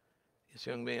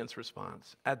man's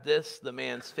response. At this, the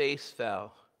man's face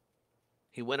fell.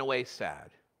 He went away sad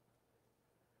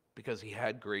because he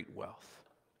had great wealth.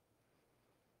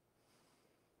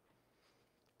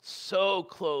 So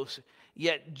close.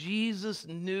 Yet Jesus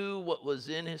knew what was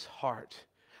in his heart,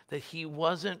 that he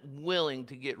wasn't willing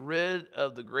to get rid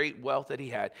of the great wealth that he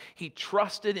had. He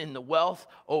trusted in the wealth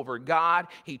over God.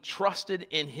 He trusted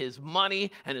in his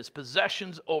money and his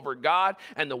possessions over God.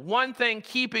 And the one thing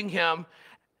keeping him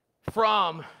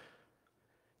from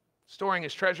storing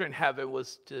his treasure in heaven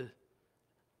was to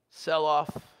sell off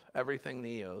everything that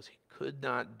he owes. He could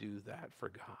not do that for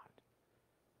God.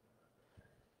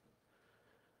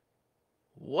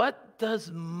 What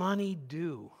does money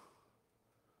do?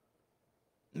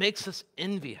 It makes us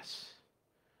envious.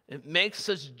 It makes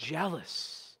us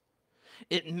jealous.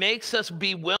 It makes us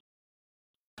be willing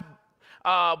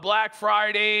Black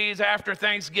Fridays after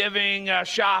Thanksgiving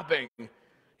shopping.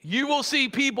 You will see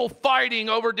people fighting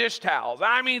over dish towels.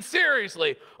 I mean,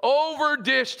 seriously, over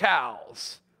dish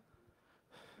towels.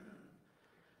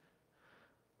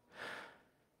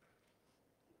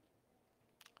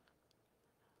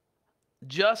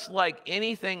 Just like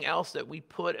anything else that we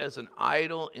put as an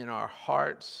idol in our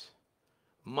hearts,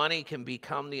 money can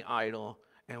become the idol,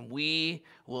 and we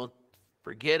will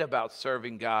forget about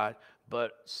serving God,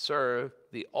 but serve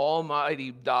the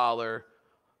almighty dollar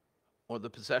or the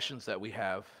possessions that we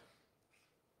have,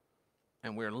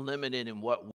 and we're limited in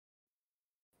what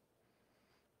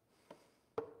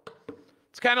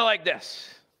it's kind of like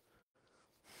this.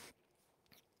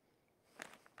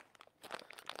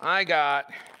 I got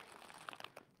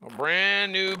a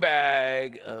brand new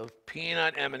bag of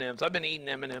peanut M&Ms. I've been eating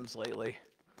M&Ms lately.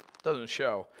 Doesn't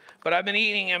show, but I've been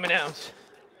eating M&Ms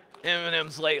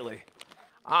lately.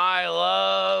 I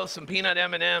love some peanut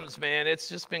M&Ms, man. It's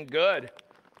just been good.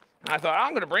 And I thought,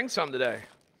 I'm going to bring some today.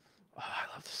 Oh,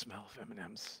 I love the smell of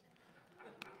M&Ms.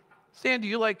 Stan, do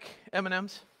you like M&Ms? My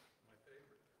favorite.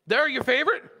 They're your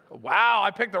favorite? Wow, I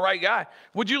picked the right guy.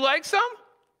 Would you like some?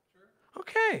 Sure.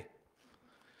 Okay.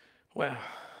 Well,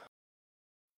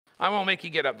 I won't make you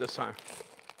get up this time.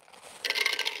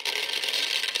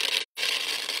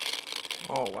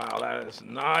 Oh, wow, that is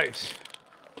nice.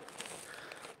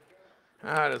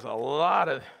 That is a lot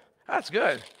of, that's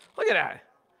good. Look at that.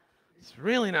 It's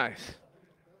really nice.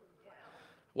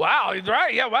 Wow,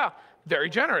 right, yeah, wow.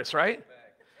 Very generous, right?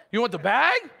 You want the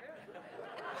bag?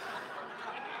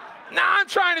 Nah, I'm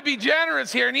trying to be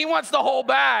generous here, and he wants the whole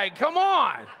bag. Come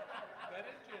on.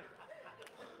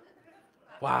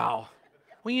 Wow.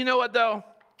 Well, you know what, though?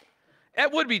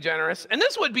 It would be generous, and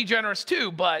this would be generous,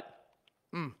 too, but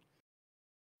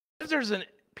there's a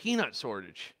peanut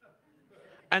shortage.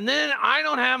 And then I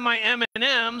don't have my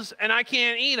M&Ms, and I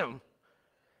can't eat them.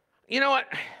 You know what?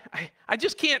 I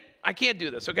just can't, I can't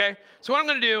do this, okay? So what I'm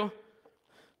going to do,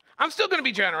 I'm still going to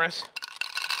be generous.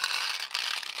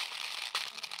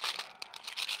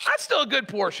 That's still a good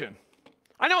portion.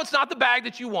 I know it's not the bag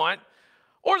that you want,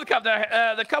 or the cup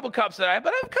that the couple cups that I have,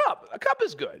 but I have a cup. A cup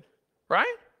is good, right?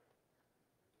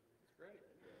 It's great.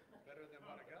 Better than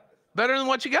what I got. Better than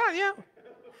what you got, yeah.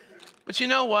 But you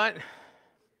know what?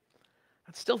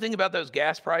 I still think about those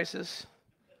gas prices.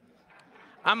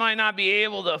 I might not be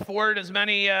able to afford as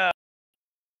many.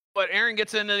 But Aaron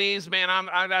gets into these, man.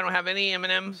 I don't have any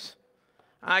M&Ms.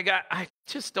 I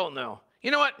just don't know.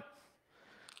 You know what?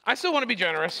 I still want to be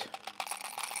generous.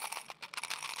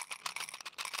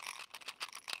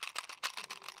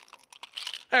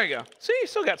 There you go. See, you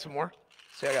still got some more.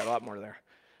 See, I got a lot more there.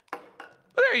 But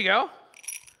there you go.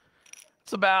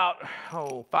 It's about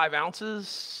 5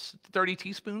 ounces, 30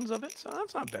 teaspoons of it. So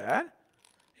that's not bad,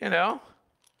 you know.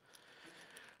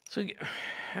 So,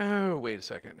 wait a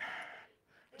second.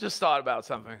 Just thought about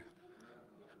something.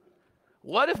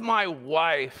 What if my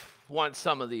wife wants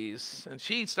some of these and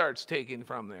she starts taking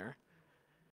from there?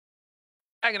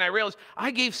 And I realized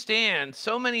I gave Stan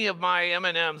so many of my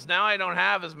M&Ms. Now I don't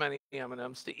have as many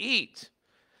M&Ms to eat.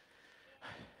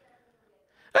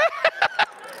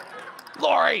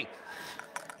 Lori!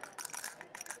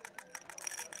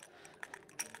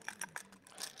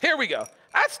 Here we go.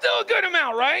 That's still a good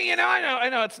amount, right? You know, I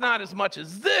know it's not as much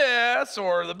as this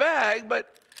or the bag,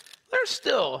 but there's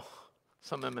still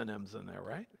some M&Ms in there,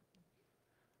 right?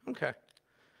 Okay.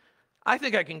 I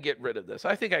think I can get rid of this.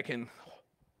 I think I can.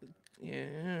 Yeah.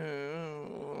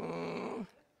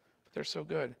 But they're so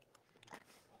good.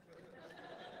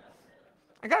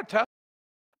 I got to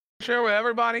share with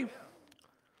everybody.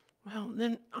 Well,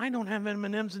 then I don't have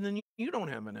M&Ms, and then you don't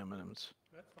have M&Ms.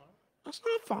 That's fine. That's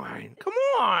not fine. Come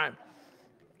on.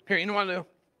 Here, you know what I'll do?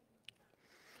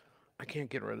 I can't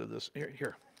get rid of this.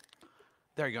 Here.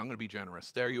 There you go. I'm going to be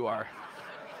generous. There you are.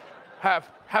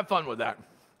 Have fun with that.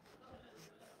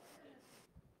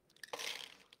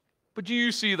 But do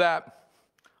you see that?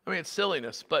 I mean, it's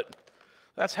silliness, but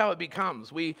that's how it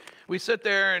becomes. We sit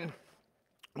there and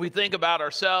we think about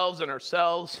ourselves, and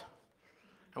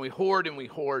we hoard and we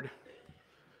hoard.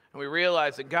 And we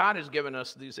realize that God has given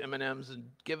us these M&Ms and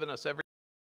given us everything.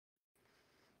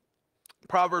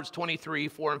 Proverbs 23,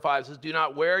 4 and 5 says, do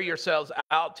not wear yourselves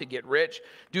out to get rich.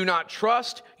 Do not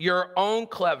trust your own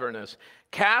cleverness.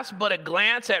 Cast but a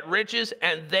glance at riches,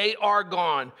 and they are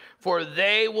gone, for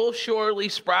they will surely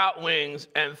sprout wings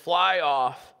and fly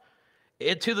off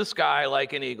into the sky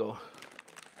like an eagle.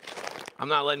 I'm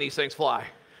not letting these things fly.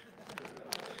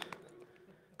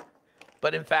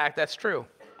 But in fact, that's true.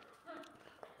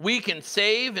 We can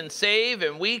save,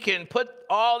 and we can put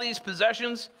all these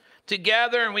possessions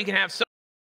together, and we can have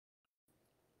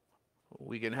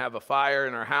we can have a fire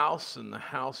in our house, and the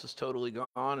house is totally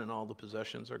gone, and all the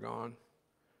possessions are gone.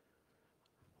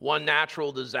 One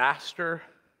natural disaster,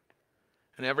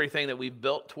 and everything that we've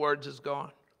built towards is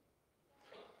gone.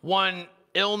 One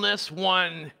illness,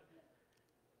 one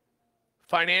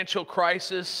financial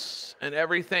crisis, and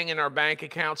everything in our bank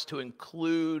accounts, to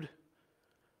include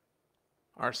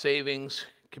our savings,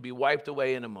 could be wiped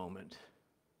away in a moment.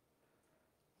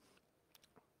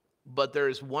 But there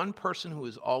is one person who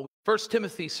is always. 1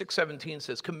 Timothy 6:17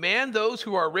 says, command those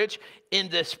who are rich in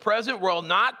this present world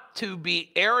not to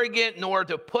be arrogant, nor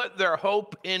to put their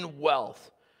hope in wealth,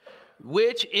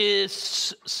 which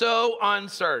is so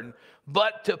uncertain,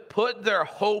 but to put their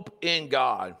hope in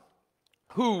God,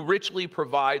 who richly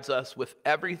provides us with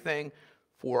everything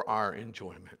for our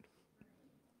enjoyment.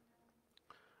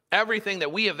 Everything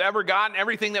that we have ever gotten,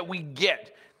 everything that we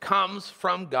get, comes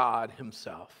from God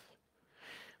himself.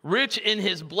 Rich in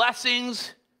his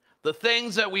blessings, the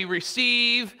things that we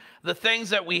receive, the things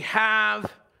that we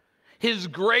have. His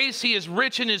grace, he is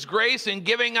rich in his grace in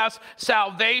giving us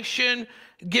salvation,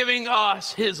 giving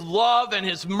us his love and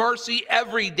his mercy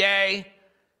every day,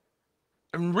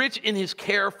 and rich in his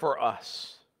care for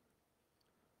us.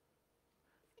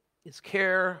 His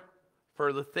care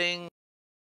for the things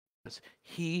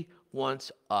he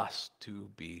wants us to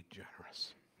be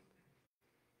generous.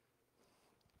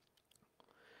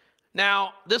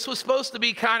 Now, this was supposed to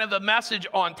be kind of a message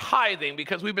on tithing,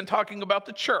 because we've been talking about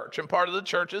the church, and part of the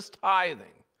church is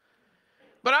tithing.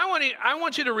 But I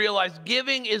want you to realize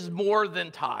giving is more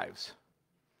than tithes.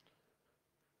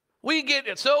 We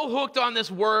get so hooked on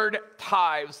this word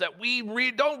tithes that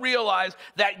we don't realize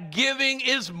that giving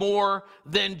is more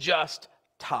than just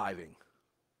tithing.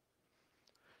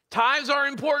 Tithes are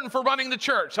important for running the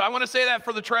church. So I want to say that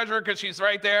for the treasurer, because she's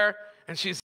right there, and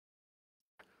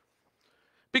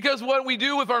because what we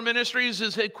do with our ministries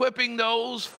is equipping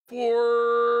those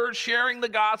for sharing the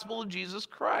gospel of Jesus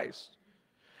Christ,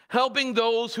 helping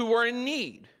those who are in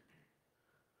need.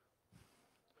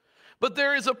 But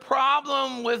there is a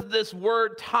problem with this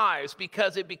word tithes,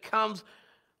 because it becomes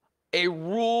a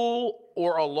rule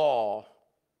or a law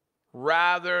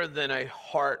rather than a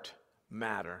heart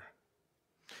matter.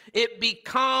 It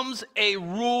becomes a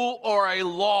rule or a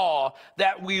law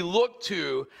that we look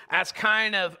to as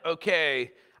kind of,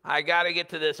 okay, I got to get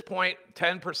to this point.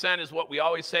 10% is what we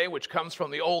always say, which comes from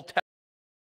the Old Testament.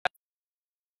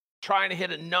 Trying to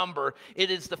hit a number. It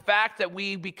is the fact that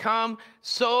we become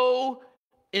so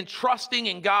entrusting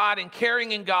in God and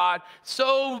caring in God,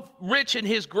 so rich in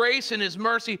his grace and his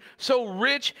mercy, so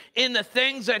rich in the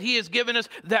things that he has given us,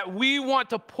 that we want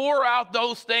to pour out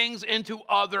those things into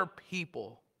other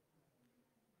people.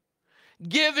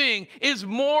 Giving is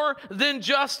more than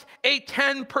just a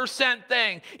 10%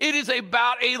 thing. It is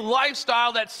about a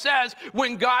lifestyle that says,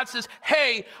 when God says,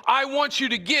 hey, I want you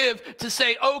to give, to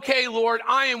say, okay, Lord,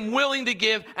 I am willing to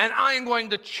give, and I am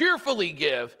going to cheerfully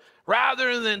give,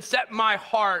 rather than set my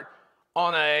heart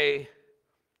on a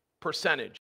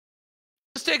percentage.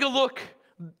 Let's take a look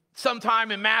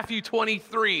sometime in Matthew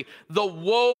 23, the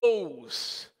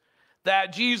woes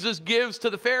that Jesus gives to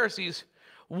the Pharisees.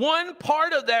 One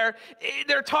part of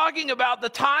they're talking about the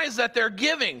tithes that they're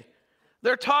giving.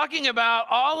 They're talking about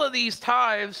all of these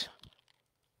tithes.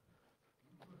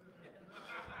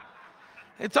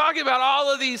 They're talking about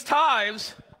all of these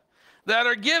tithes that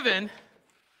are given.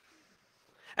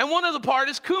 And one of the part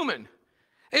is cumin.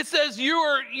 It says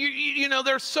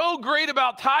they're so great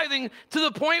about tithing to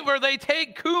the point where they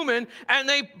take cumin and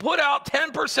they put out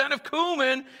 10% of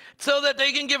cumin so that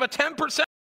they can give a 10%.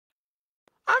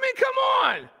 I mean, come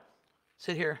on.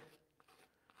 Sit here.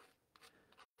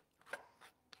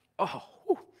 Oh,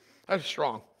 whew, that's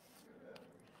strong.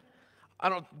 I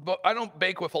don't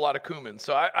bake with a lot of cumin,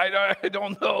 so I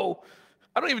don't know.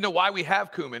 I don't even know why we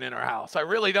have cumin in our house. I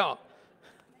really don't.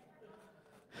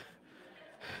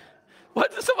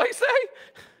 What did somebody say?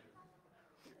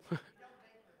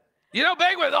 You don't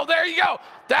bake with. Oh, there you go.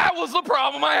 That was the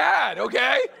problem I had,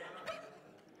 okay?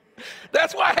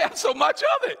 That's why I have so much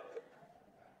of it.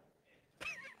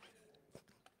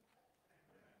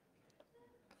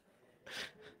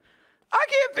 I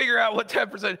can't figure out what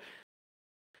 10%.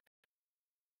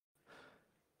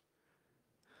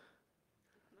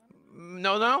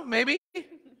 No, maybe? Maybe.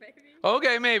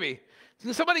 Okay, maybe.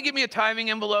 Somebody give me a tithing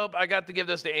envelope. I got to give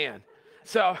this to Ann.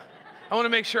 So I want to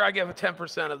make sure I give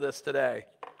 10% of this today.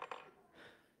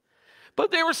 But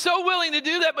they were so willing to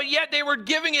do that, but yet they were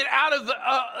giving it out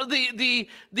of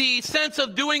the sense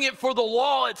of doing it for the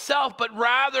law itself, but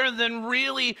rather than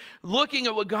really looking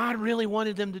at what God really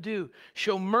wanted them to do.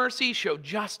 Show mercy, show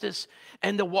justice,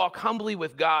 and to walk humbly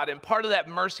with God. And part of that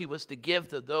mercy was to give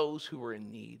to those who were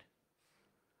in need,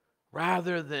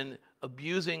 rather than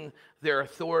abusing their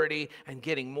authority and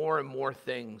getting more and more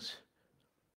things.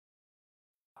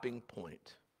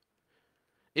 Point.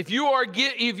 If you aren't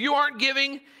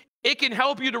giving, it can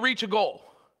help you to reach a goal.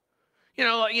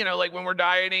 Like when we're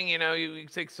dieting, you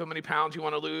take so many pounds you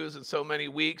want to lose in so many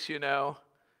weeks, It's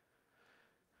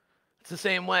the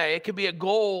same way. It could be a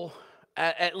goal,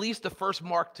 at least the first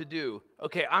mark to do.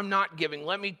 Okay, I'm not giving.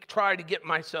 Let me try to get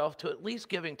myself to at least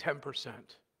giving 10%.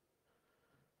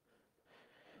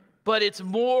 But it's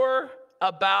more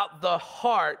about the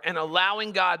heart and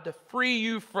allowing God to free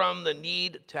you from the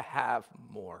need to have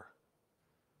more.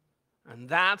 And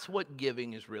that's what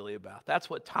giving is really about.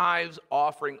 That's what tithes,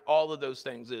 offering, all of those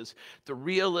things is, to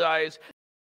realize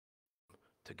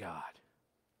to God.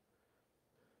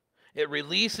 It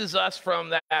releases us from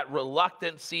that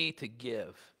reluctancy to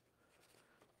give.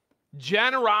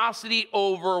 Generosity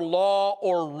over law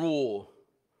or rule.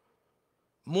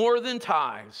 More than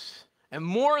tithes and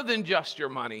more than just your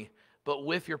money, but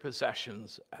with your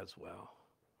possessions as well.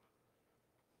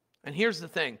 And here's the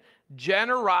thing.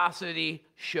 Generosity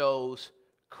shows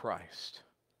Christ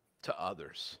to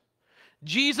others.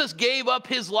 Jesus gave up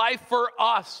his life for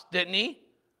us, didn't he?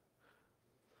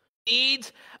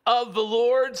 Needs of the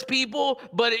Lord's people,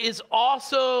 but it is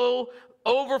also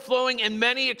overflowing in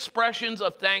many expressions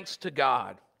of thanks to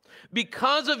God.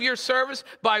 Because of your service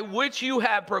by which you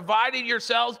have provided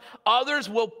yourselves, others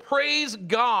will praise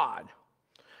God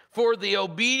for the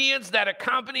obedience that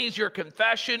accompanies your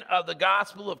confession of the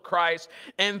gospel of Christ,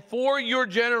 and for your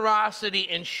generosity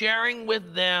in sharing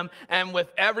with them and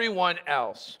with everyone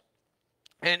else.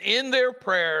 And in their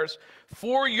prayers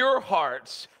for your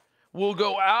hearts will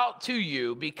go out to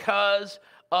you because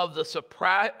of the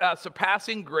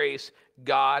surpassing grace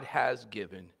God has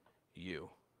given you.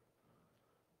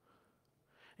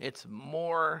 It's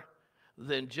more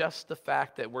than just the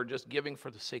fact that we're just giving for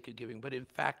the sake of giving, but in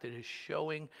fact it is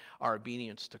showing our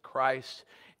obedience to Christ.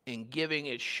 In giving,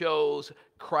 it shows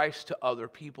Christ to other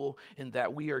people, in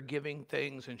that we are giving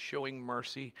things and showing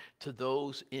mercy to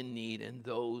those in need and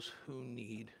those who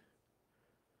need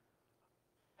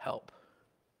help.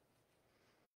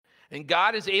 And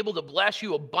God is able to bless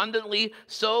you abundantly,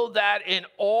 so that in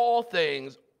all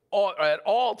things, at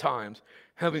all times,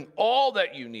 having all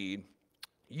that you need,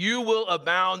 you will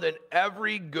abound in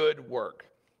every good work.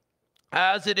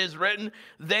 As it is written,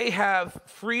 they have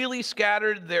freely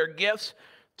scattered their gifts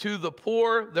to the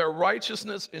poor, their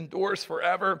righteousness endures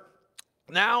forever.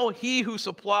 Now he who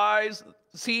supplies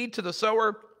seed to the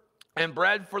sower and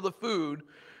bread for the food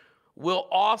will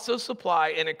also supply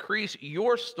and increase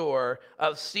your store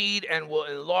of seed, and will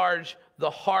enlarge the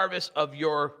harvest of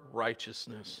your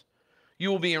righteousness. You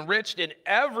will be enriched in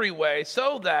every way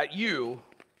so that you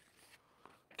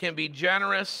can be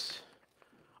generous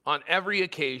on every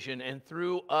occasion, and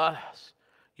through us,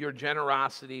 your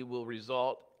generosity will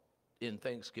result in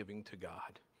thanksgiving to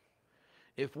God.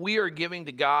 If we are giving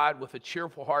to God with a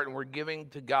cheerful heart, and we're giving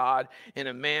to God in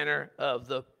a manner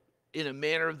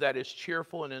that is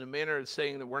cheerful, and in a manner of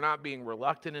saying that we're not being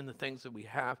reluctant in the things that we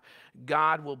have,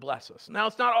 God will bless us. Now,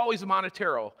 it's not always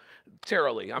monetarily.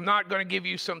 I'm not going to give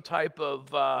you some type of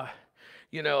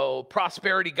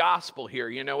prosperity gospel here.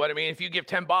 You know what I mean? If you give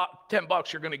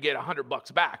 $10, you're going to get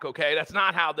 $100 back. Okay, that's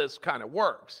not how this kind of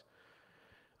works.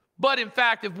 But in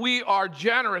fact, if we are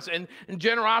generous, and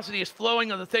generosity is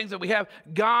flowing of the things that we have,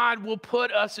 God will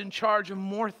put us in charge of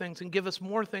more things and give us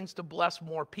more things to bless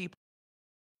more people.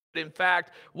 In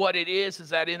fact, what it is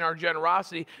that in our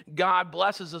generosity, God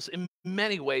blesses us in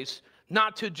many ways,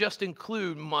 not to just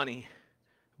include money,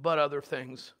 but other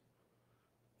things.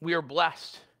 We are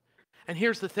blessed. And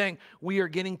here's the thing, we are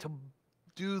getting to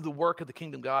do the work of the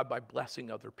kingdom of God by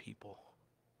blessing other people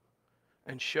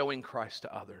and showing Christ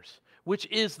to others, which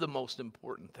is the most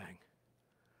important thing,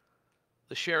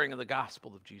 the sharing of the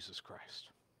gospel of Jesus Christ.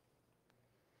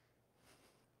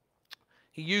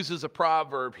 He uses a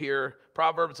proverb here,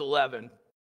 Proverbs 11,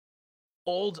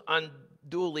 holds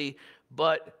unduly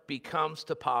but becomes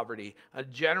to poverty. A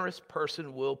generous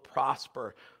person will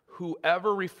prosper.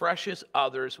 Whoever refreshes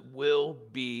others will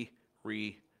be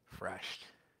refreshed.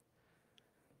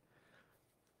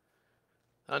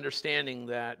 Understanding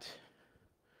that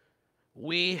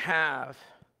we have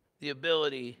the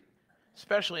ability,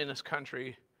 especially in this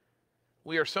country,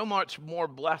 we are so much more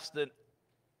blessed than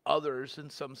others in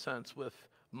some sense with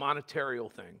monetary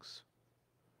things.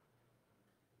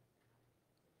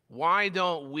 Why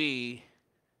don't we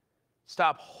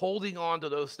stop holding on to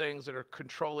those things that are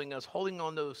controlling us, holding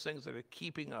on to those things that are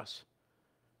keeping us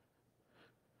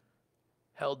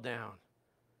held down,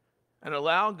 and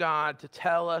allow God to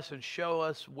tell us and show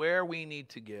us where we need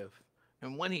to give?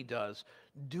 And when he does,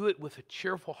 do it with a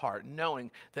cheerful heart,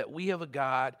 knowing that we have a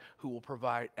God who will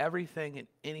provide everything and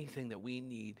anything that we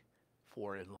need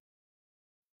for in life.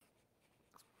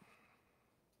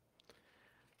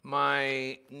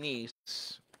 My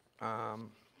niece,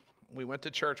 we went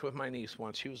to church with my niece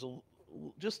once. She was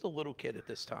just a little kid at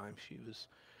this time. She was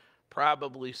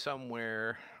probably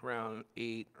somewhere around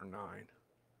 8 or 9.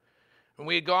 And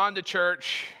we had gone to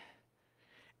church,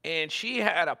 and she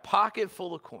had a pocket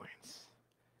full of coins.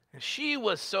 And she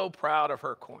was so proud of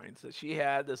her coins that she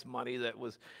had this money that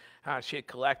was she had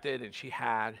collected and she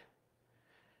had.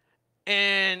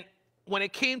 And when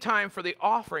it came time for the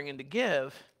offering and to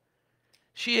give,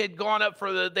 she had gone up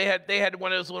for they had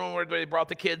one of those little where they brought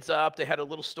the kids up. They had a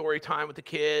little story time with the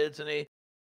kids, and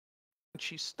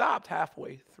she stopped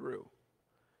halfway through.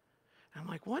 And I'm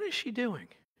like, what is she doing?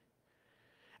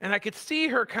 And I could see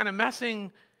her kind of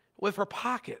messing with her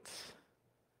pockets.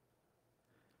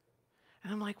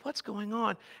 And I'm like, what's going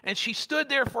on? And she stood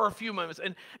there for a few moments.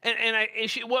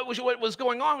 What was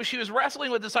going on was she was wrestling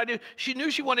with this idea. She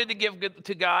knew she wanted to give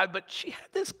to God, but she had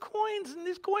these coins, and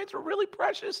these coins were really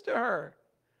precious to her.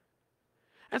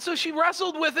 And so she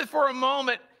wrestled with it for a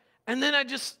moment, and then I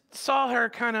just saw her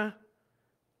kind of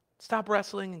stop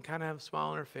wrestling and kind of have a smile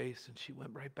on her face, and she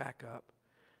went right back up.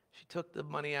 She took the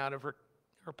money out of her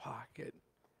pocket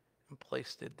and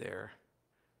placed it there.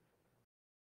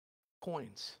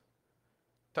 Coins.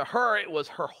 To her, it was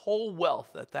her whole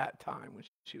wealth at that time when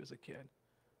she was a kid.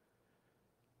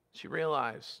 She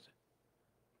realized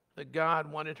that God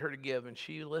wanted her to give, and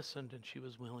she listened, and she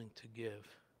was willing to give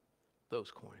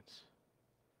those coins.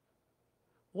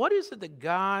 What is it that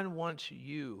God wants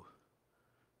you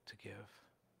to give?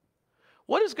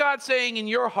 What is God saying in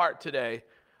your heart today?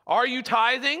 Are you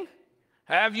tithing?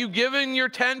 Have you given your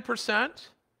 10%?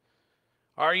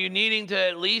 Are you needing to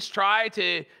at least try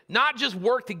to not just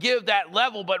work to give that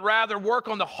level, but rather work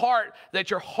on the heart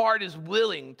that your heart is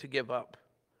willing to give up?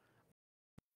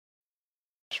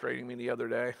 Frustrating me the other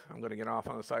day. I'm going to get off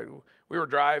on the side. We were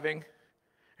driving,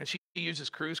 and she uses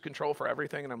cruise control for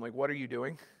everything, and I'm like, what are you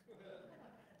doing?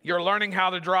 You're learning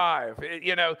how to drive.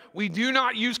 We do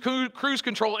not use cruise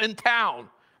control in town,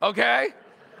 okay?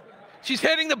 She's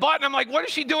hitting the button. I'm like, what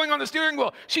is she doing on the steering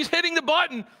wheel? She's hitting the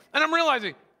button, and I'm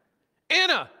realizing,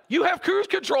 Anna, you have cruise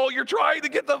control. You're trying to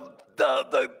get the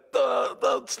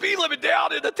speed limit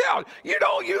down in the town. You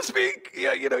don't use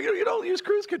you don't use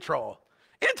cruise control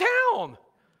in town.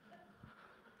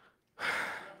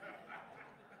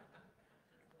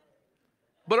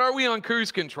 But are we on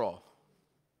cruise control?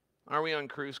 Are we on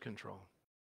cruise control?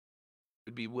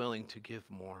 We'd be willing to give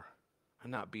more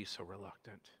and not be so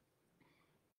reluctant.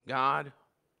 God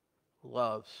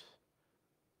loves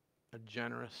a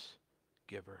generous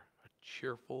giver, a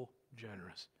cheerful,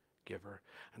 generous giver.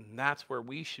 And that's where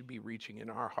we should be reaching in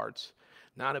our hearts.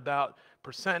 Not about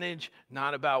percentage,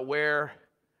 not about where,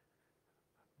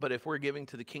 but if we're giving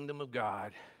to the kingdom of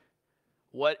God,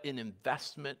 what an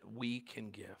investment we can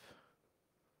give.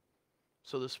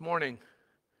 So this morning,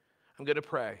 I'm going to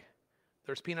pray.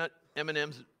 There's peanut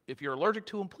M&Ms. If you're allergic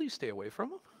to them, please stay away from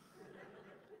them.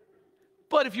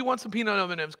 But if you want some peanut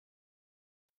M&Ms,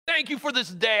 thank you for this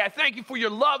day. I thank you for your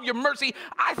love, your mercy.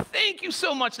 I thank you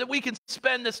so much that we can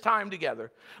spend this time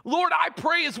together. Lord, I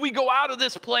pray as we go out of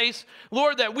this place,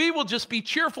 Lord, that we will just be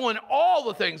cheerful in all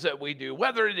the things that we do,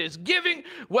 whether it is giving,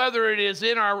 whether it is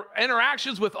in our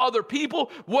interactions with other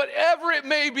people, whatever it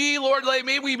may be, Lord,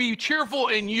 may we be cheerful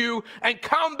in you and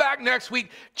come back next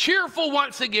week cheerful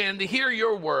once again to hear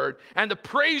your word and to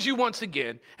praise you once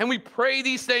again. And we pray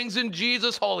these things in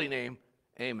Jesus' holy name.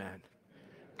 Amen.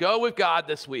 Go with God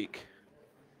this week.